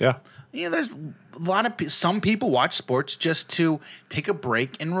sports. Yeah. There's a lot of some people watch sports just to take a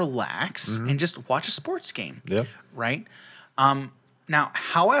break and relax and just watch a sports game. Yep. Right. Now,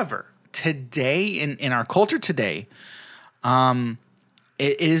 however, today in our culture today, it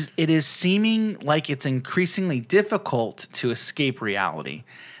is seeming like it's increasingly difficult to escape reality,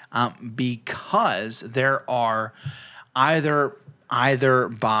 because there are either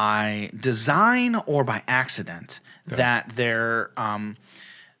by design or by accident that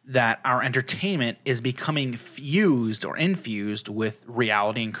our entertainment is becoming fused or infused with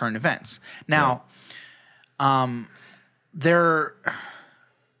reality and current events. Now, there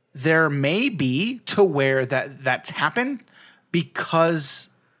may be to where that's happened because,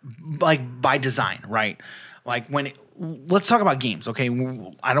 like, by design, right? Like let's talk about games, okay?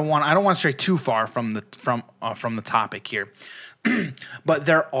 I don't want to stray too far from the topic here. But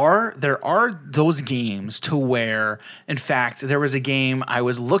there are those games to where, in fact, there was a game I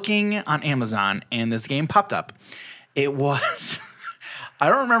was looking on Amazon and this game popped up. It was I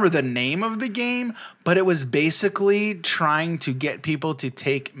don't remember the name of the game, but it was basically trying to get people to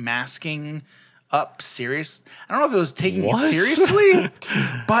take masking up serious. I don't know if it was taking it seriously,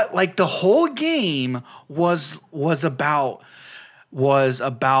 but like the whole game was about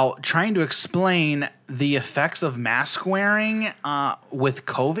trying to explain the effects of mask wearing with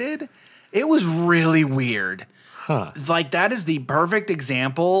COVID. It was really weird. Like, that is the perfect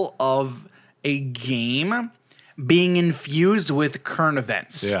example of a game being infused with current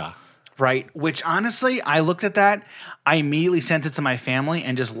events. Yeah. Right? Which, honestly, I looked at that, I immediately sent it to my family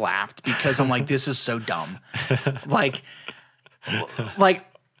and just laughed because I'm like, this is so dumb. like,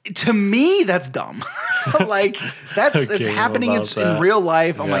 to me, that's dumb. Like, it's happening in real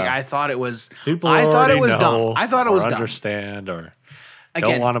life. I'm like, I thought it was dumb. I thought it was dumb. Understand or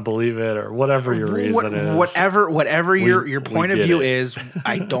don't want to believe it or whatever your reason is. Whatever your point of view is,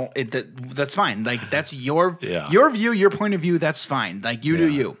 that's fine. Like, that's your view, your point of view. That's fine. Like, you do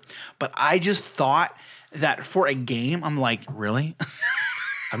you. But I just thought that for a game, I'm like, really?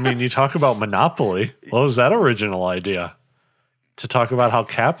 I mean, you talk about Monopoly. What was that original idea? To talk about how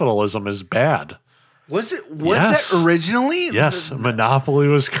capitalism is bad. Was that originally? Yes, Monopoly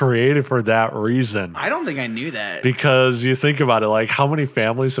was created for that reason. I don't think I knew that. Because you think about it, like, how many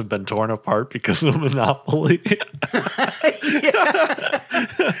families have been torn apart because of Monopoly?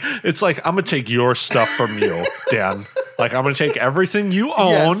 It's like, I'm going to take your stuff from you, Dan. Like, I'm going to take everything you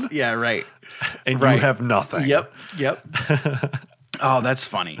own. Yes. Yeah, right. And you have nothing. Yep. Oh, that's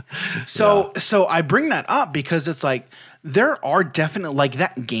funny. So I bring that up because it's like, there are definitely, like,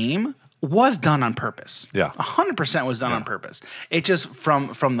 that game was done on purpose. Yeah. 100% was done on purpose. It just, from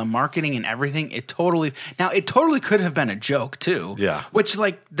the marketing and everything, it totally could have been a joke too. Yeah. Which,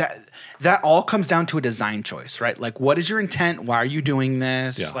 like, that all comes down to a design choice, right? Like, what is your intent? Why are you doing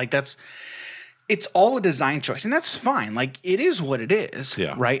this? Yeah. Like, it's all a design choice, and that's fine. Like, it is what it is,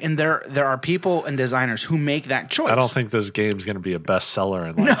 right? And there are people and designers who make that choice. I don't think this game's going to be a bestseller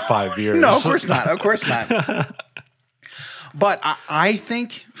in 5 years. No, of course not. Of course not. But I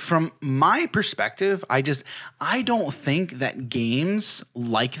think, from my perspective, I don't think that games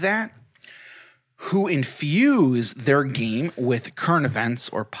like that, who infuse their game with current events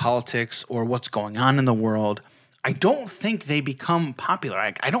or politics or what's going on in the world, I don't think they become popular.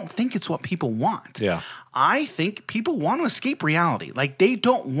 I don't think it's what people want. Yeah. I think people want to escape reality. Like, they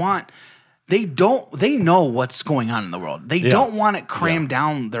know what's going on in the world. They don't want it crammed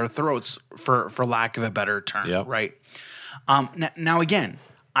down their throats, for lack of a better term, right? Now again,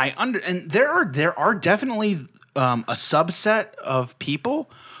 and there are definitely a subset of people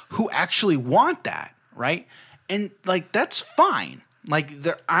who actually want that, right? And, like, that's fine. Like,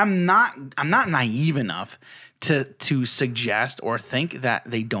 I'm not naive enough to suggest or think that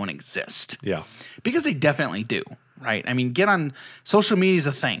they don't exist. Yeah. Because they definitely do, right? I mean, get on social media is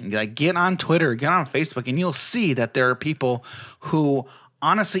a thing. Like, get on Twitter, get on Facebook, and you'll see that there are people who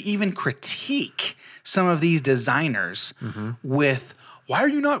honestly even critique some of these designers with, why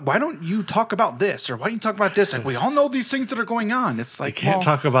don't you talk about this? Or why don't you talk about this? Like, we all know these things that are going on. It's like, you can't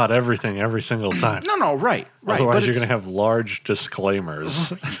talk about everything every single time. No, right. Otherwise, you're going to have large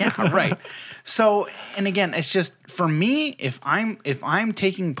disclaimers. Yeah, right. So, and again, it's just, for me, if I'm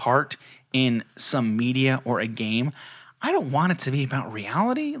taking part in some media or a game, I don't want it to be about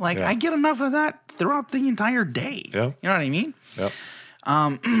reality. Like, Yeah. I get enough of that throughout the entire day. Yeah. You know what I mean? Yep.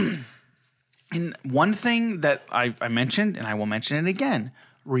 And one thing that I mentioned, and I will mention it again,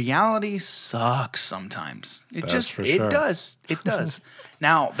 reality sucks sometimes. It That's just, for it sure. does. It does.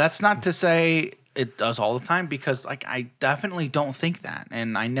 Now, that's not to say it does all the time, because like I definitely don't think that,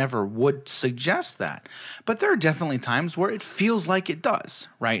 and I never would suggest that. But there are definitely times where it feels like it does,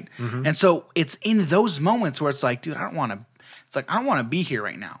 right? And so it's in those moments where it's like, dude, I don't want to be here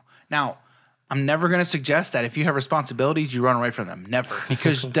right now. Now, I'm never going to suggest that if you have responsibilities, you run away from them. Never,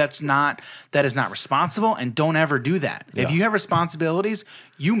 because that is not responsible, and don't ever do that. Yeah. If you have responsibilities,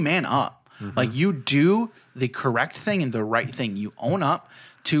 you man up. Like, you do the correct thing and the right thing. You own up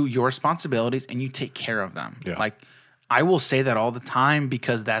to your responsibilities and you take care of them. Yeah. Like, I will say that all the time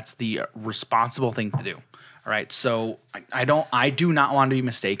because that's the responsible thing to do. All right. So I do not want to be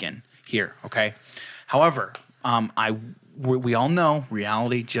mistaken here. Okay. However, we all know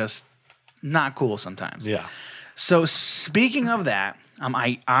reality just not cool sometimes. Yeah. So speaking of that,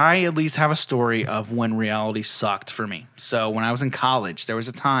 I at least have a story of when reality sucked for me. So when I was in college, there was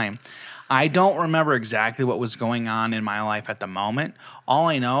a time, I don't remember exactly what was going on in my life at the moment. All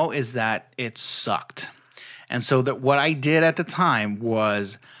I know is that it sucked. And so that what I did at the time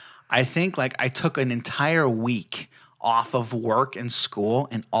was, I think like I took an entire week off of work and school,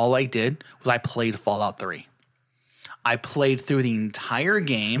 and all I did was I played Fallout 3. I played through the entire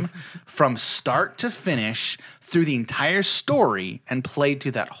game from start to finish, through the entire story, and played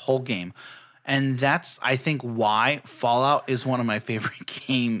through that whole game. And that's, I think, why Fallout is one of my favorite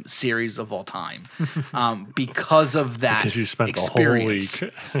game series of all time, because of that Because you spent experience.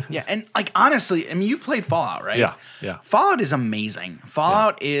 the whole week. Yeah, and like honestly, I mean, you've played Fallout, right? Yeah, yeah. Fallout is amazing.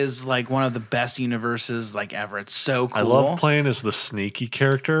 Fallout is like one of the best universes like ever. It's so cool. I love playing as the sneaky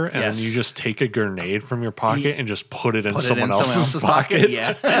character, and Yes. then you just take a grenade from your pocket Yeah. and just put it in Put it someone in else's pocket.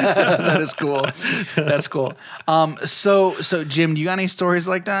 Yeah, that is cool. That's cool. So Jim, do you got any stories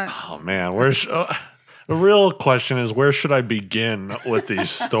like that? Oh man, the real question is, where should I begin with these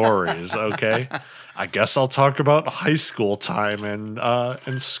stories? Okay, I guess I'll talk about high school time and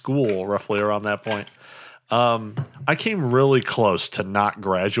in school, roughly around that point. I came really close to not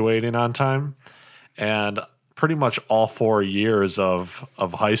graduating on time, and pretty much all 4 years of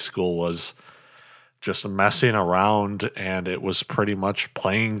high school was just messing around, and it was pretty much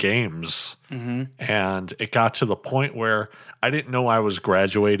playing games. And it got to the point where I didn't know I was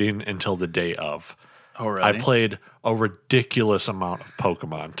graduating until the day of. Oh, really? I played a ridiculous amount of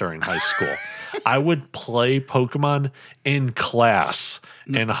Pokemon during high school. I would play Pokemon in class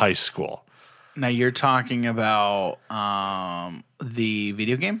in high school. Now you're talking about the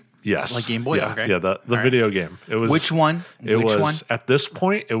video game? Yes. Like Game Boy? Yeah, Okay. yeah, the All video game. It was Which one? It Which was one? at this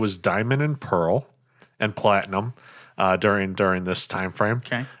point it was Diamond and Pearl and Platinum during this time frame.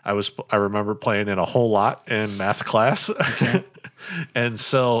 Okay. I remember playing it a whole lot in math class. Okay. And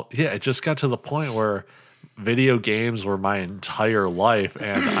so it just got to the point where video games were my entire life,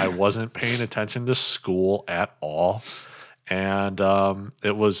 and I wasn't paying attention to school at all. And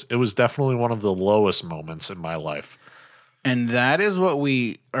it was definitely one of the lowest moments in my life. And that is what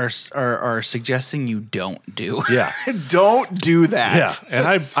we are suggesting you don't do. Yeah. Don't do that. Yeah,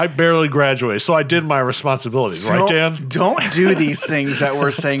 and I barely graduated, so I did my responsibilities, right, Dan? Don't do these things that we're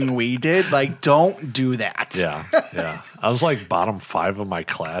saying we did. Like, don't do that. Yeah. I was like bottom 5 of my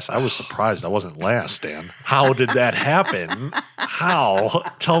class. I was surprised I wasn't last, Dan. How did that happen? How?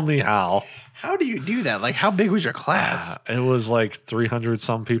 Tell me how. How do you do that? Like, how big was your class? It was like 300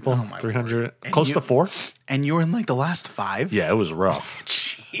 some people. Oh, my 300, word. And close to 4. And you were in like the last 5? Yeah, it was rough.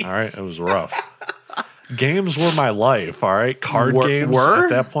 Jeez. All right, it was rough. Games were my life, all right? Card games were? at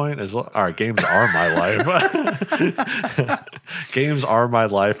that point is all right, games are my life. Games are my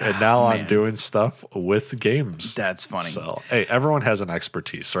life, and now I'm doing stuff with games. That's funny. So, hey, everyone has an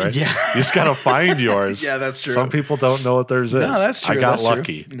expertise, right? Yeah. You just got to find yours. Yeah, that's true. Some people don't know what theirs is. No, that's true. I got That's true.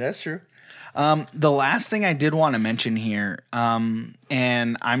 lucky. That's true. The last thing I did want to mention here,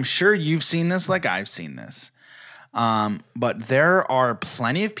 and I'm sure you've seen this like I've seen this, but there are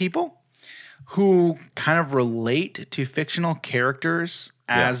plenty of people who kind of relate to fictional characters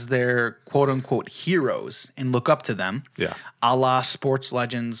as their quote unquote heroes and look up to them. Yeah. A la sports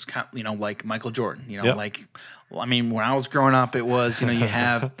legends, like Michael Jordan, Yep. I mean, when I was growing up, it was, you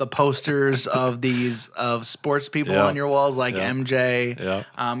have the posters of sports people Yep. on your walls, like Yep. MJ,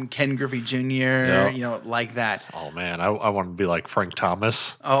 Yep. Ken Griffey Jr., Yep. like that. Oh, man, I want to be like Frank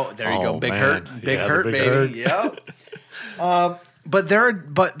Thomas. Oh, there you go. Big man. Hurt. Big Yeah, the Hurt, Big baby. Hurt. Yep. But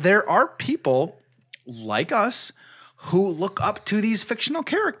there are people like us who look up to these fictional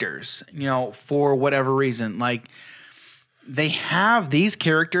characters, for whatever reason. Like, these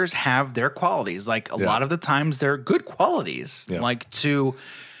characters have their qualities. Like a lot of the times they're good qualities, like to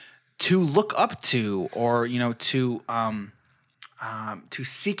look up to, or to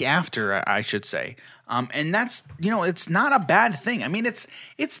seek after, I should say. And that's, it's not a bad thing. I mean, it's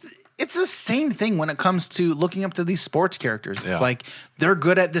the same thing when it comes to looking up to these sports characters. It's like they're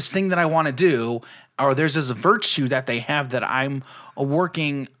good at this thing that I want to do, or there's this virtue that they have that I'm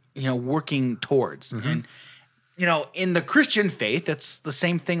working towards. And in the Christian faith, it's the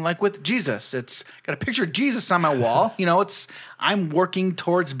same thing. Like with Jesus, it's got a picture of Jesus on my wall. I'm working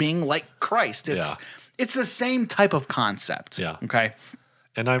towards being like Christ. It's the same type of concept. Yeah. Okay.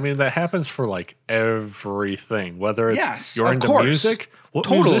 And I mean, that happens for like everything, whether it's you're into music. What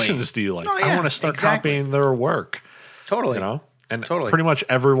musicians do you like? I want to start copying their work. Totally. And pretty much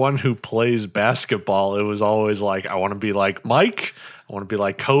everyone who plays basketball, it was always like, I want to be like Mike. I want to be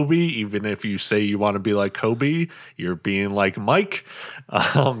like Kobe. Even if you say you want to be like Kobe, you're being like Mike,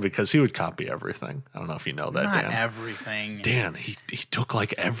 because he would copy everything. I don't know if you know that, Not Dan. everything. Dan, he took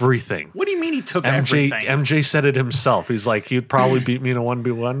like everything. What do you mean he took everything? MJ said it himself. He's like, he'd probably beat me in a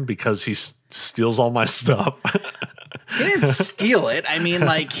 1v1 because he steals all my stuff. He didn't steal it. I mean,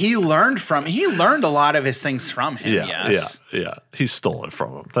 like he learned a lot of his things from him. Yeah. He stole it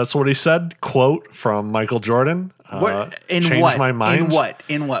from him. That's what he said. Quote from Michael Jordan. Changed my mind. In what?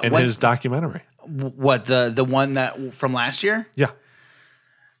 In his documentary. What, the one that from last year? Yeah.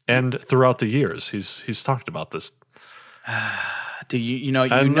 And throughout the years, he's talked about this. Do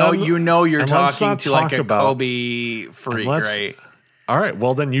you're talking to like a Kobe freak, right? All right,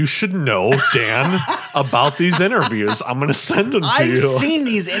 well then you should know, Dan, about these interviews. I'm going to send them to you. I've seen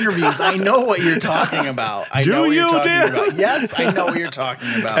these interviews. I know what you're talking about. Do you, Dan? Yes, I know what you're talking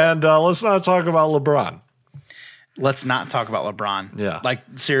about. And let's not talk about LeBron. Let's not talk about LeBron. Yeah. Like,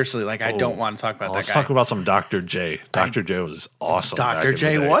 seriously, like, I don't want to talk about that guy. Let's talk about some Dr. J. Dr. J was awesome. Dr.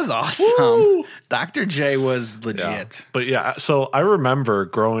 J was awesome. Woo! Dr. J was legit. Yeah. But yeah, so I remember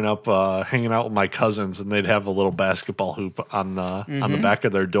growing up hanging out with my cousins, and they'd have a little basketball hoop on the back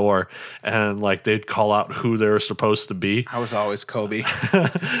of their door, and like they'd call out who they were supposed to be. I was always Kobe.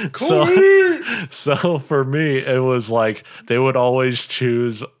 So for me, it was like they would always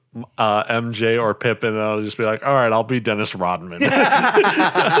choose MJ or Pippen, and I'll just be like, all right, I'll be Dennis Rodman. That's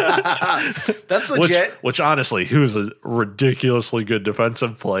legit. Which honestly, he was a ridiculously good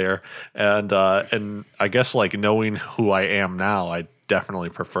defensive player, and I guess like knowing who I am now, I definitely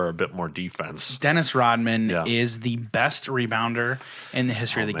prefer a bit more defense. Dennis Rodman is the best rebounder in the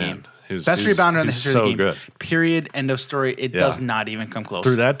history of the game. Best rebounder in the history of the game. Good. Period. End of story. It does not even come close.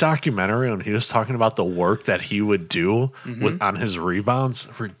 Through that documentary, when he was talking about the work that he would do on his rebounds,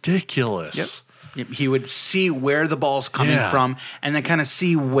 ridiculous. Yep. He would see where the ball's coming from, and then kind of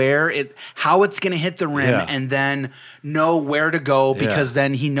see how it's going to hit the rim, and then know where to go, because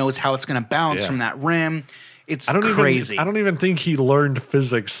then he knows how it's going to bounce from that rim. It's crazy. I don't even think he learned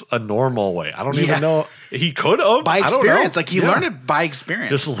physics a normal way. I don't even know. He could have. By experience. Like, he learned it by experience.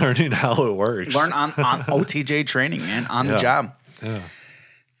 Just learning how it works. Learn on OTJ training, man. On the job.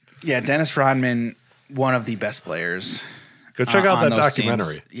 Yeah, Dennis Rodman, one of the best players. Go check out that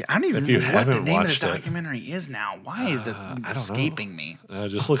documentary. Teams. Yeah, I don't even know what the name of the documentary is now. Why is it escaping me?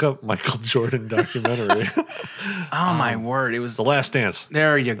 Just look up Michael Jordan documentary. Oh, my word. It was The Last Dance.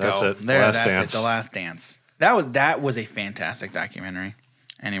 There you go. That's it. That's it. The Last Dance. That was a fantastic documentary.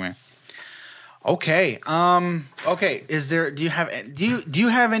 Anyway. Okay. Okay. Do you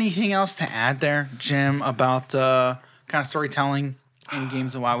have anything else to add there, Jim, about kind of storytelling in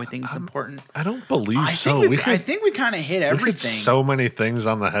games and why we think it's important? I don't believe so. I think we kind of hit everything. We hit so many things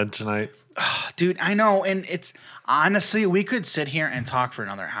on the head tonight. Dude, I know, and it's honestly, we could sit here and talk for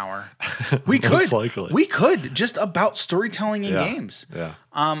another hour. We could. Most likely. We could, just about storytelling in games. Yeah.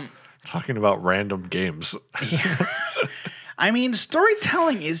 Talking about random games. I mean,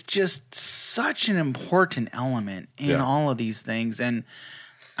 storytelling is just such an important element in all of these things. And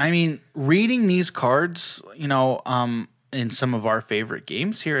I mean, reading these cards, in some of our favorite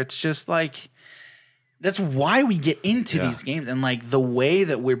games here, it's just like, that's why we get into these games. And like the way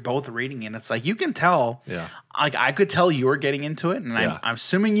that we're both reading it, it's like, you can tell, like I could tell you were getting into it. And I'm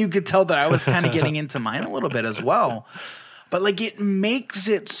assuming you could tell that I was kind of getting into mine a little bit as well. But like, it makes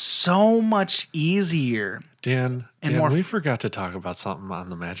it so much easier. Dan, we forgot to talk about something on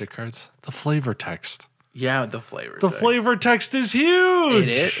the Magic cards. The flavor text. Yeah, the flavor text. The flavor text is huge.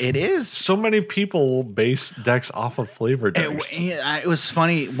 It is. So many people base decks off of flavor text. It was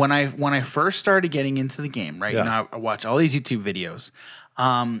funny when I first started getting into the game, right? Yeah. I watch all these YouTube videos.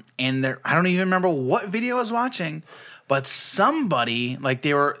 And I don't even remember what video I was watching, but somebody, like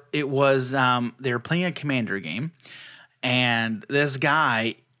they were playing a Commander game. And this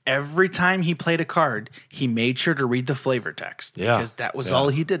guy, every time he played a card, he made sure to read the flavor text. Yeah. Because that was all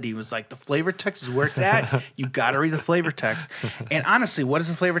he did. He was like, the flavor text is where it's at. You got to read the flavor text. And honestly, what is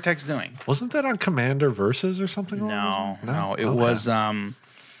the flavor text doing? Wasn't that on Commander Versus or something? No. It was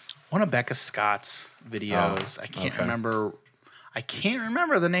one of Becca Scott's videos. I can't remember. I can't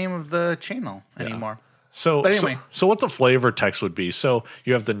remember the name of the channel anymore. So, but anyway. so what the flavor text would be. So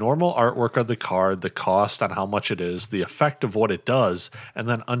you have the normal artwork of the card, the cost on how much it is, the effect of what it does, and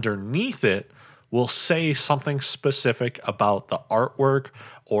then underneath it will say something specific about the artwork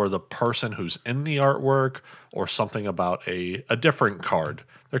or the person who's in the artwork or something about a different card.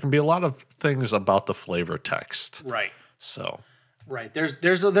 There can be a lot of things about the flavor text. Right. So. Right.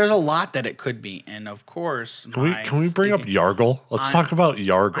 There's a lot that it could be, and of course, can we bring up Yargle? Let's talk about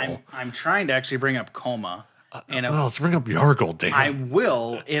Yargle. I'm trying to actually bring up Coma. And let's bring up Yargle, Dan. I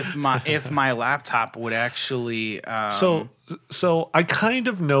will if my laptop would actually. So I kind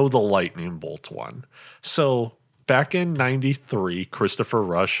of know the lightning bolt one. So back in '93, Christopher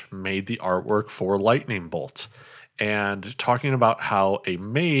Rush made the artwork for Lightning Bolt, and talking about how a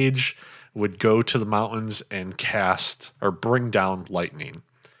mage would go to the mountains and cast or bring down lightning.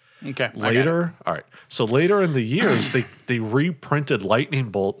 Okay. Later, all right. So later in the years, they reprinted Lightning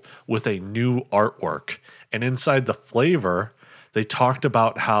Bolt with a new artwork. And inside the flavor, they talked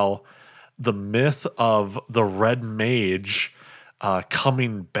about how the myth of the red mage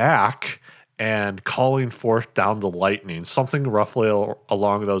coming back and calling forth down the lightning, something roughly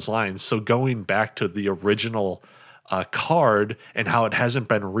along those lines. So going back to the original card and how it hasn't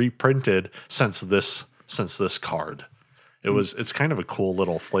been reprinted since this card. It's kind of a cool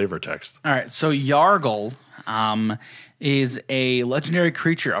little flavor text. All right, so Yargle is a legendary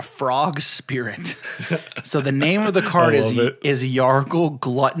creature, a frog spirit. So the name of the card is Yargle,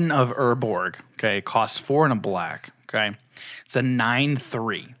 Glutton of Urborg. Okay, it costs 4 and a black. Okay, it's a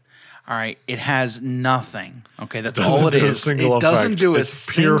 9/3. All right, it has nothing. Okay, that's all it is. It doesn't do a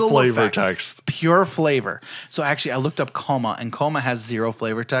single pure flavor effect. text. Pure flavor. So actually, I looked up Coma, and Coma has 0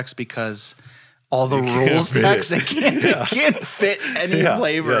 flavor text because all the rules text, it can't fit any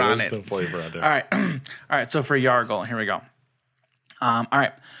flavor on it. No flavor on it. All right. All right, so for Yargle, here we go. All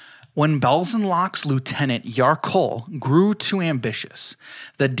right. When Belzenlock's lieutenant Yarkul grew too ambitious,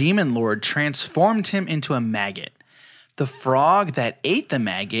 the demon lord transformed him into a maggot. The frog that ate the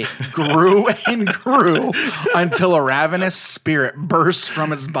maggot grew and grew until a ravenous spirit burst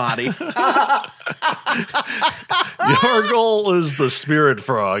from its body. Yargle is the spirit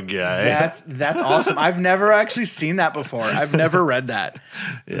frog guy. That's awesome. I've never actually seen that before. I've never read that.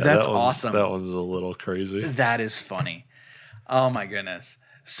 That's awesome. That one's a little crazy. That is funny. Oh my goodness.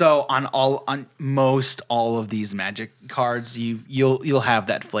 So on most all of these Magic cards, you'll have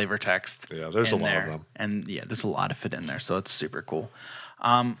that flavor text. Yeah, there's a lot of them, and there's a lot of it in there. So it's super cool.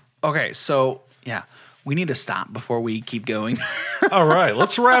 Okay, so we need to stop before we keep going. All right,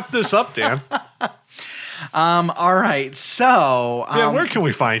 let's wrap this up, Dan. All right, so where can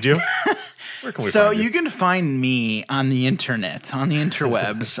we find you? You can find me on the internet, on the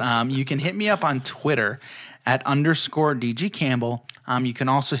interwebs. You can hit me up on Twitter at _DG Campbell. You can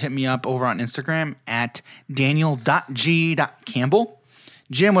also hit me up over on Instagram at daniel.g.campbell.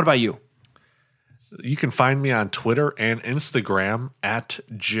 Jim, what about you? You can find me on Twitter and Instagram at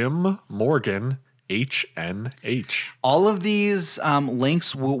Jim Morgan HNH. All of these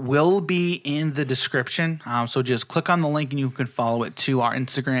links will be in the description. So just click on the link and you can follow it to our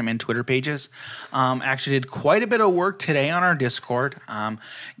Instagram and Twitter pages. Actually did quite a bit of work today on our Discord,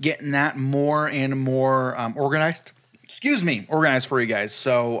 getting that more and more organized. Organized for you guys.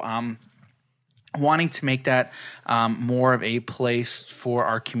 So wanting to make that more of a place for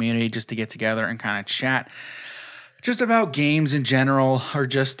our community just to get together and kind of chat just about games in general, or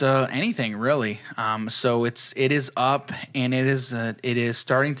just anything really. So it is up, and it is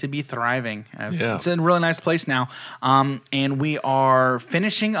starting to be thriving. It's in a really nice place now. And we are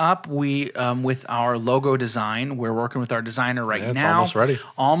finishing up with our logo design. We're working with our designer now. It's almost ready.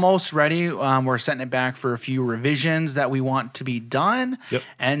 Almost ready. We're setting it back for a few revisions that we want to be done. Yep.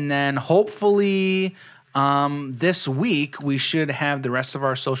 And then hopefully this week we should have the rest of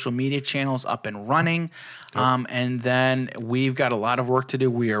our social media channels up and running. And then we've got a lot of work to do.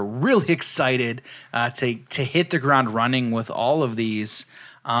 We are really excited to hit the ground running with all of these.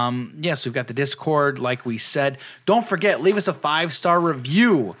 Yes, we've got the Discord, like we said. Don't forget, leave us a 5-star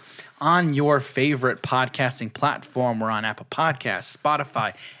review on your favorite podcasting platform. We're on Apple Podcasts,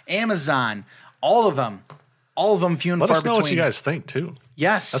 Spotify, Amazon, all of them. All of them few and far between. Let us know what you guys think, too.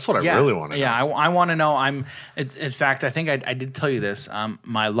 Yes. That's what I really want to know. Yeah, I want to know. In fact, I think I did tell you this.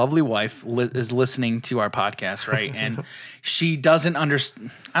 My lovely wife is listening to our podcast, right? And she doesn't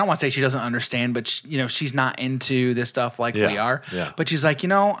understand. I don't want to say she doesn't understand, but she's not into this stuff like we are. Yeah. But she's like,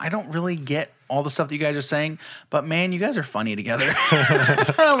 I don't really get all the stuff that you guys are saying, but man, you guys are funny together.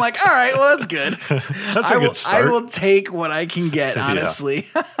 And I'm like, all right, well, that's good. That's a good start. I will take what I can get, honestly.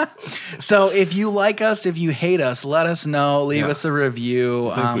 So if you like us, if you hate us, let us know. Leave us a review.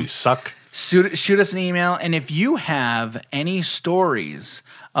 I think we suck. Shoot us an email. And if you have any stories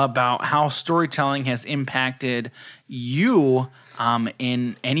about how storytelling has impacted you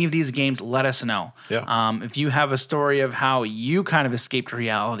in any of these games, let us know. Yeah. If you have a story of how you kind of escaped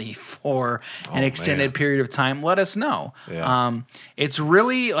reality for an extended period of time, let us know. Yeah. It's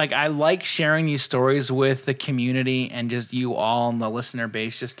really I like sharing these stories with the community and just you all and the listener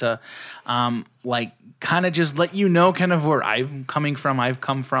base, just to kind of just let you know kind of where I've come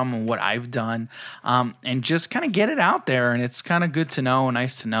from, and what I've done, and just kind of get it out there. And it's kind of good to know,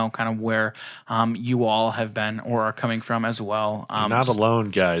 nice to know kind of where you all have been or are coming from as well. You're not alone,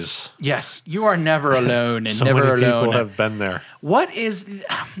 guys. Yes, you are never alone, and So never many alone. people have been there. What is,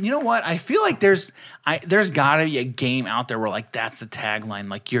 what? I feel like there's gotta be a game out there where that's the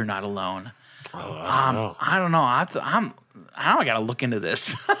tagline, you're not alone. I don't know. I gotta look into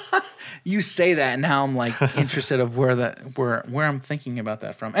this. You say that, and now I'm interested of where I'm thinking about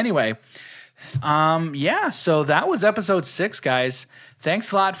that from. Anyway, so that was episode 6, guys.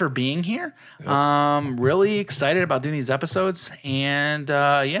 Thanks a lot for being here. Yep. Really excited about doing these episodes, and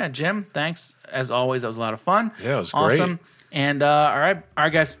Jim, thanks as always. That was a lot of fun. Yeah, it was awesome. Great. And all right,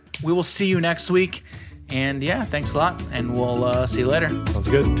 guys, we will see you next week. And thanks a lot, and we'll see you later. Sounds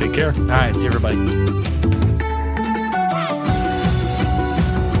good. Take care. All right, see everybody.